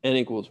 N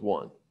equals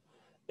 1.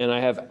 And I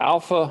have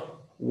alpha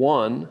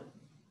 1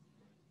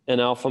 and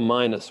alpha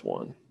minus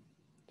 1.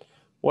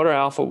 What are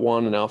alpha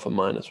 1 and alpha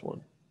minus 1?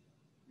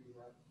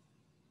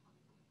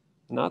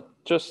 Not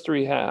just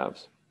 3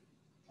 halves.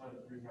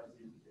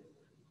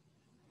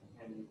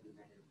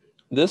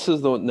 This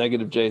is the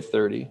negative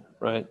J30,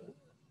 right?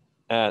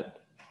 At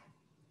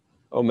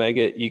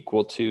omega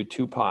equal to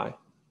 2 pi.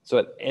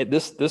 So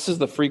this is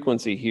the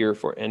frequency here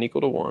for n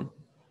equal to 1.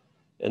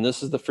 And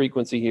this is the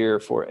frequency here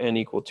for n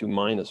equal to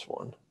minus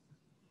 1.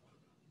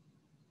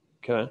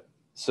 Okay?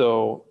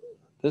 So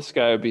this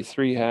guy would be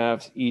 3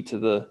 halves e to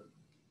the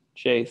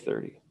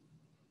J30.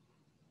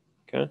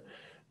 Okay?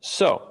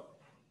 So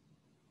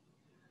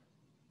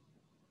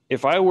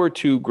if I were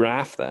to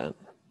graph that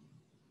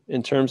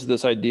in terms of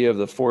this idea of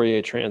the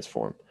Fourier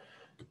transform,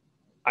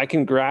 I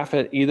can graph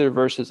it either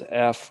versus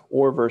f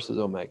or versus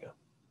omega,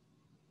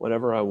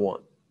 whatever I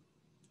want.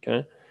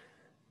 Okay?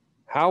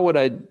 How would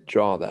I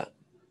draw that?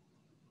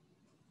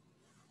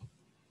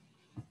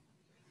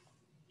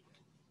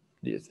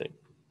 Do you think?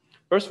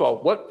 First of all,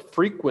 what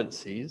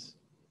frequencies?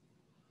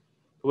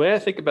 The way I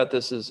think about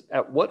this is,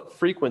 at what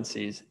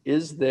frequencies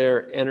is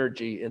there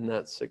energy in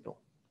that signal?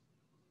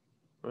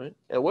 Right?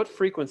 At what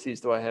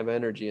frequencies do I have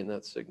energy in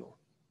that signal?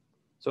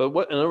 So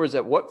in other words,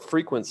 at what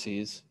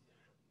frequencies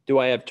do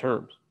I have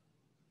terms?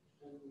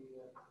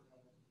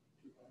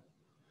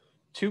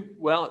 2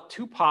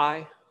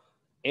 pi,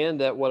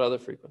 and at what other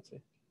frequency?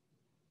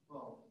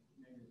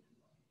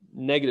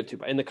 Negative 2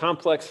 pi. In the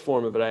complex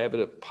form of it, I have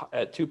it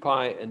at 2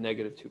 pi and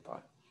negative 2 pi.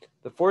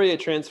 The Fourier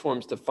transform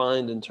is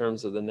defined in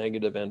terms of the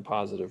negative and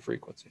positive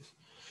frequencies.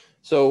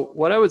 So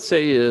what I would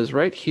say is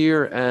right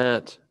here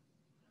at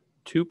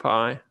 2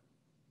 pi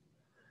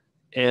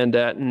and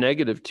at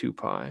negative 2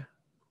 pi,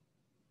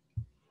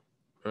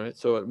 all right?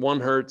 So at 1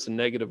 hertz and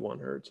negative 1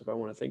 hertz, if I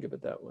want to think of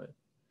it that way,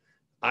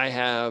 I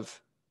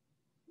have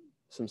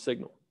some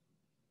signal,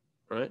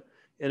 right?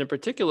 And in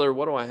particular,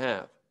 what do I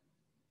have?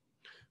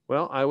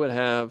 Well, I would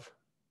have,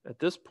 at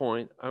this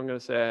point, I'm going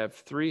to say I have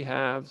 3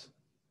 halves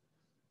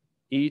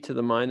e to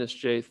the minus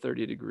j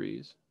 30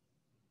 degrees.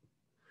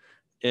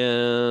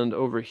 And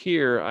over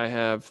here, I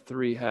have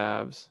 3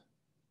 halves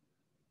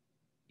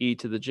e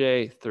to the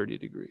j 30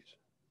 degrees,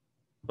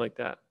 like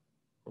that,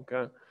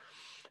 okay?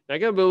 Now, I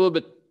got to be a little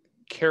bit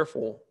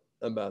careful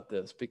about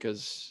this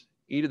because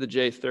e to the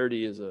j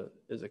 30 is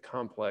a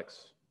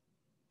complex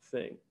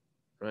thing,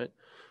 right?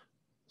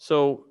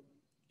 So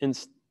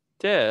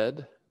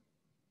instead,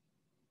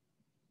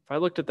 if I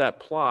looked at that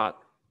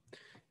plot,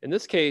 in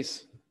this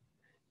case,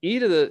 e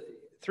to the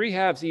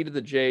 3/2 e to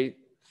the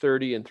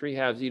j30 and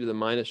 3/2 e to the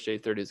minus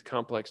j30 is a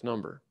complex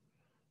number,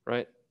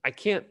 right? I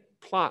can't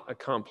plot a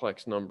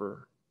complex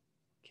number,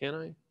 can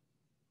I?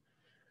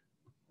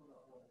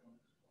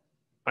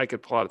 I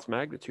could plot its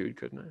magnitude,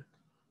 couldn't I?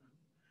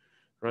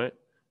 Right?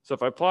 So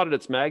if I plotted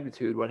its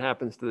magnitude, what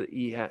happens to the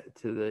e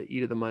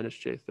to the minus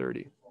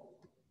j30?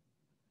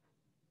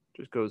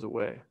 Just goes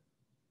away.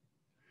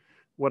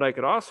 What I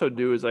could also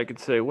do is I could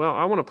say, well,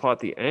 I want to plot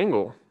the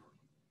angle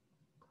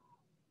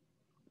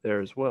there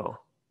as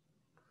well.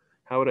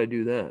 How would I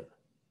do that?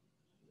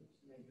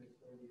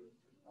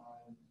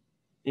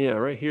 Yeah,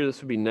 right here,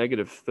 this would be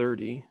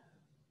 -30.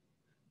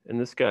 And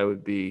this guy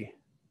would be,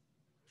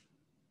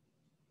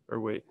 or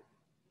wait.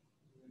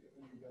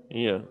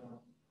 Yeah.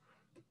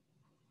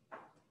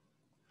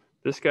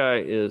 This guy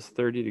is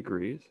 30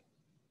 degrees.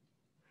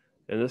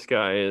 And this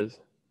guy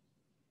is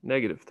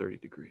 -30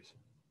 degrees,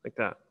 like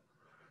that.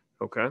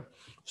 Okay.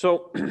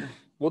 So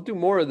we'll do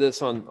more of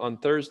this on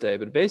Thursday,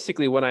 but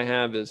basically what I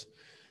have is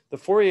the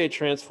Fourier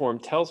transform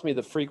tells me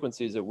the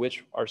frequencies at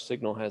which our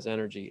signal has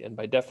energy. And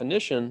by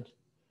definition,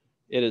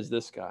 it is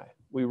this guy.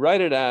 We write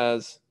it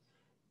as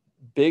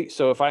big.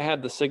 So if I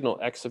had the signal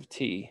x of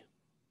t,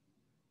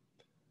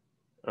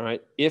 all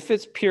right, if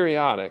it's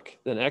periodic,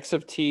 then x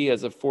of t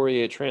has a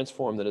Fourier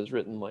transform that is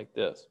written like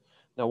this.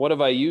 Now, what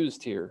have I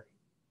used here?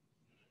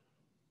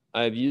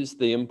 I've used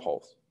the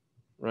impulse,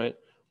 right?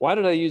 Why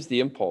did I use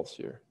the impulse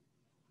here?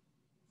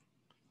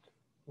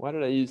 Why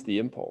did I use the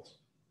impulse?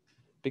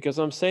 Because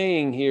I'm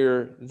saying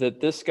here that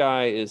this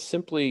guy is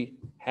simply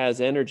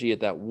has energy at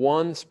that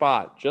one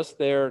spot, just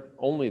there,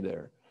 only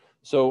there.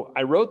 So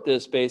I wrote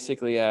this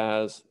basically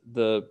as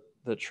the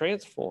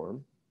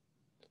transform.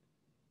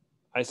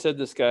 I said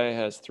this guy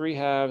has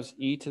 3/2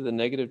 e to the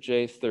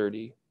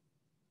 -j30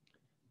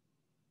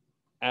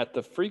 at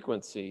the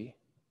frequency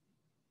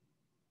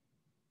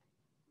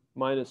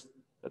minus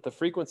at the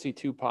frequency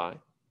 2 pi.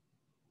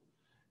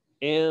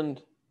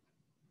 And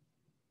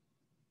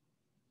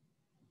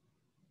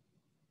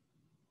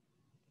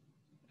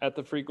at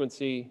the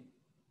frequency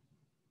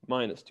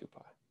minus 2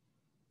 pi.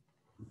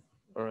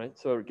 All right,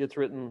 so it gets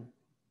written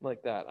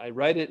like that. I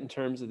write it in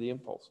terms of the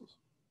impulses,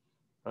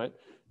 right?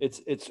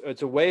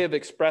 It's a way of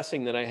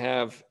expressing that I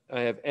have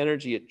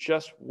energy at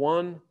just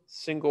one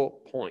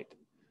single point.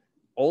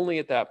 Only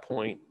at that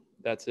point,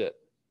 that's it.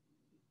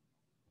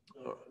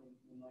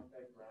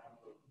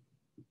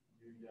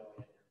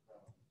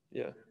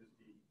 Yeah.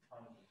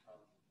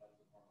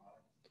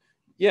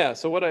 Yeah,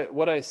 so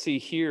what I see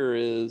here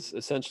is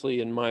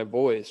essentially in my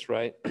voice,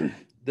 right?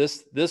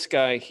 This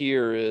guy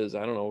here is,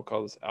 I don't know, we'll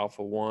call this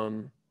alpha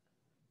 1,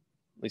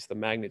 at least the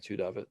magnitude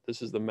of it.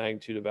 This is the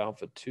magnitude of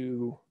alpha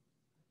 2.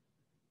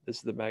 This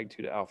is the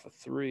magnitude of alpha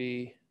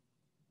 3,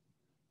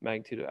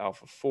 magnitude of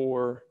alpha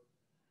 4.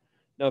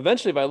 Now,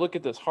 eventually, if I look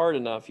at this hard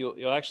enough,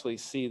 you'll actually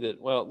see that,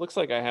 well, it looks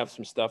like I have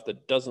some stuff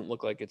that doesn't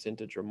look like it's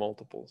integer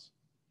multiples.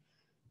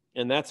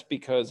 And that's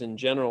because in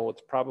general,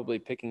 it's probably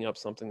picking up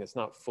something that's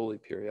not fully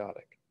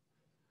periodic.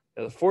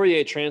 Now, the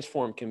Fourier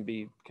transform can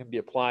be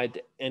applied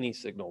to any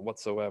signal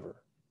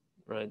whatsoever,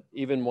 right?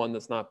 Even one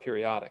that's not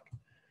periodic.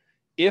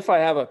 If I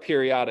have a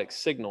periodic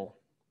signal,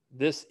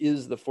 this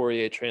is the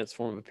Fourier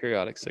transform of a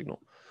periodic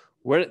signal.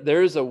 Where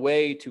there's a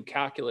way to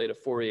calculate a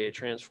Fourier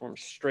transform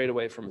straight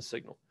away from a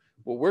signal.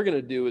 What we're going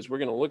to do is we're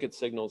going to look at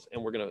signals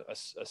and we're going to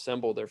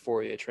assemble their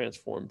Fourier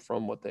transform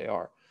from what they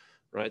are.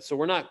 Right, so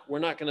we're not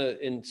going to,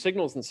 in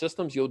signals and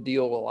systems, you'll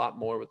deal a lot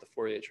more with the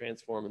Fourier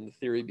transform and the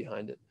theory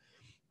behind it,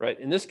 right?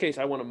 In this case,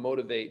 I want to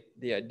motivate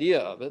the idea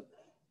of it,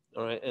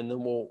 all right, and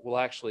then we'll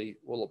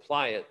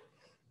apply it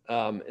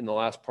in the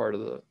last part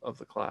of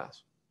the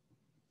class.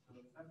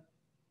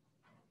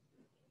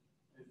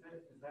 Is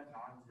that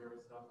non-zero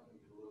stuff in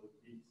the middle of the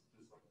beats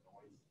just like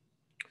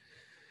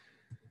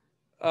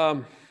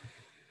noise?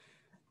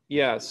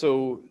 Yeah,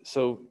 so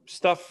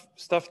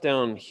stuff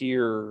down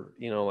here,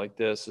 like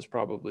this is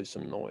probably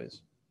some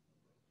noise.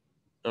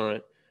 All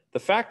right. The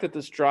fact that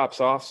this drops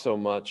off so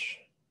much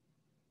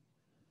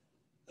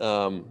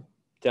down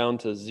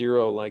to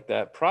 0 like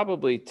that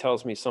probably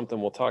tells me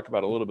something we'll talk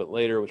about a little bit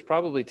later, which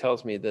probably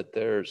tells me that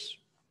there's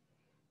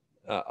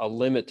a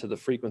limit to the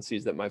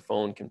frequencies that my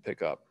phone can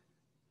pick up.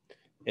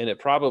 And it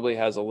probably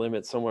has a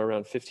limit somewhere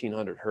around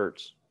 1500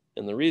 hertz.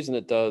 And the reason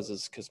it does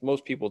is because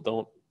most people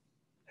don't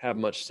have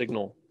much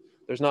signal.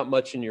 There's not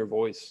much in your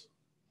voice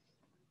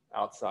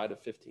outside of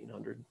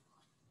 1500,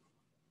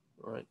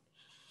 right?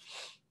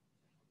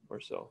 Or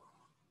so.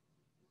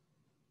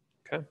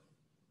 Okay.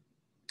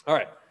 All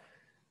right.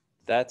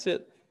 That's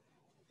it.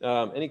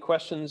 Any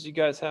questions you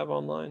guys have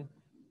online?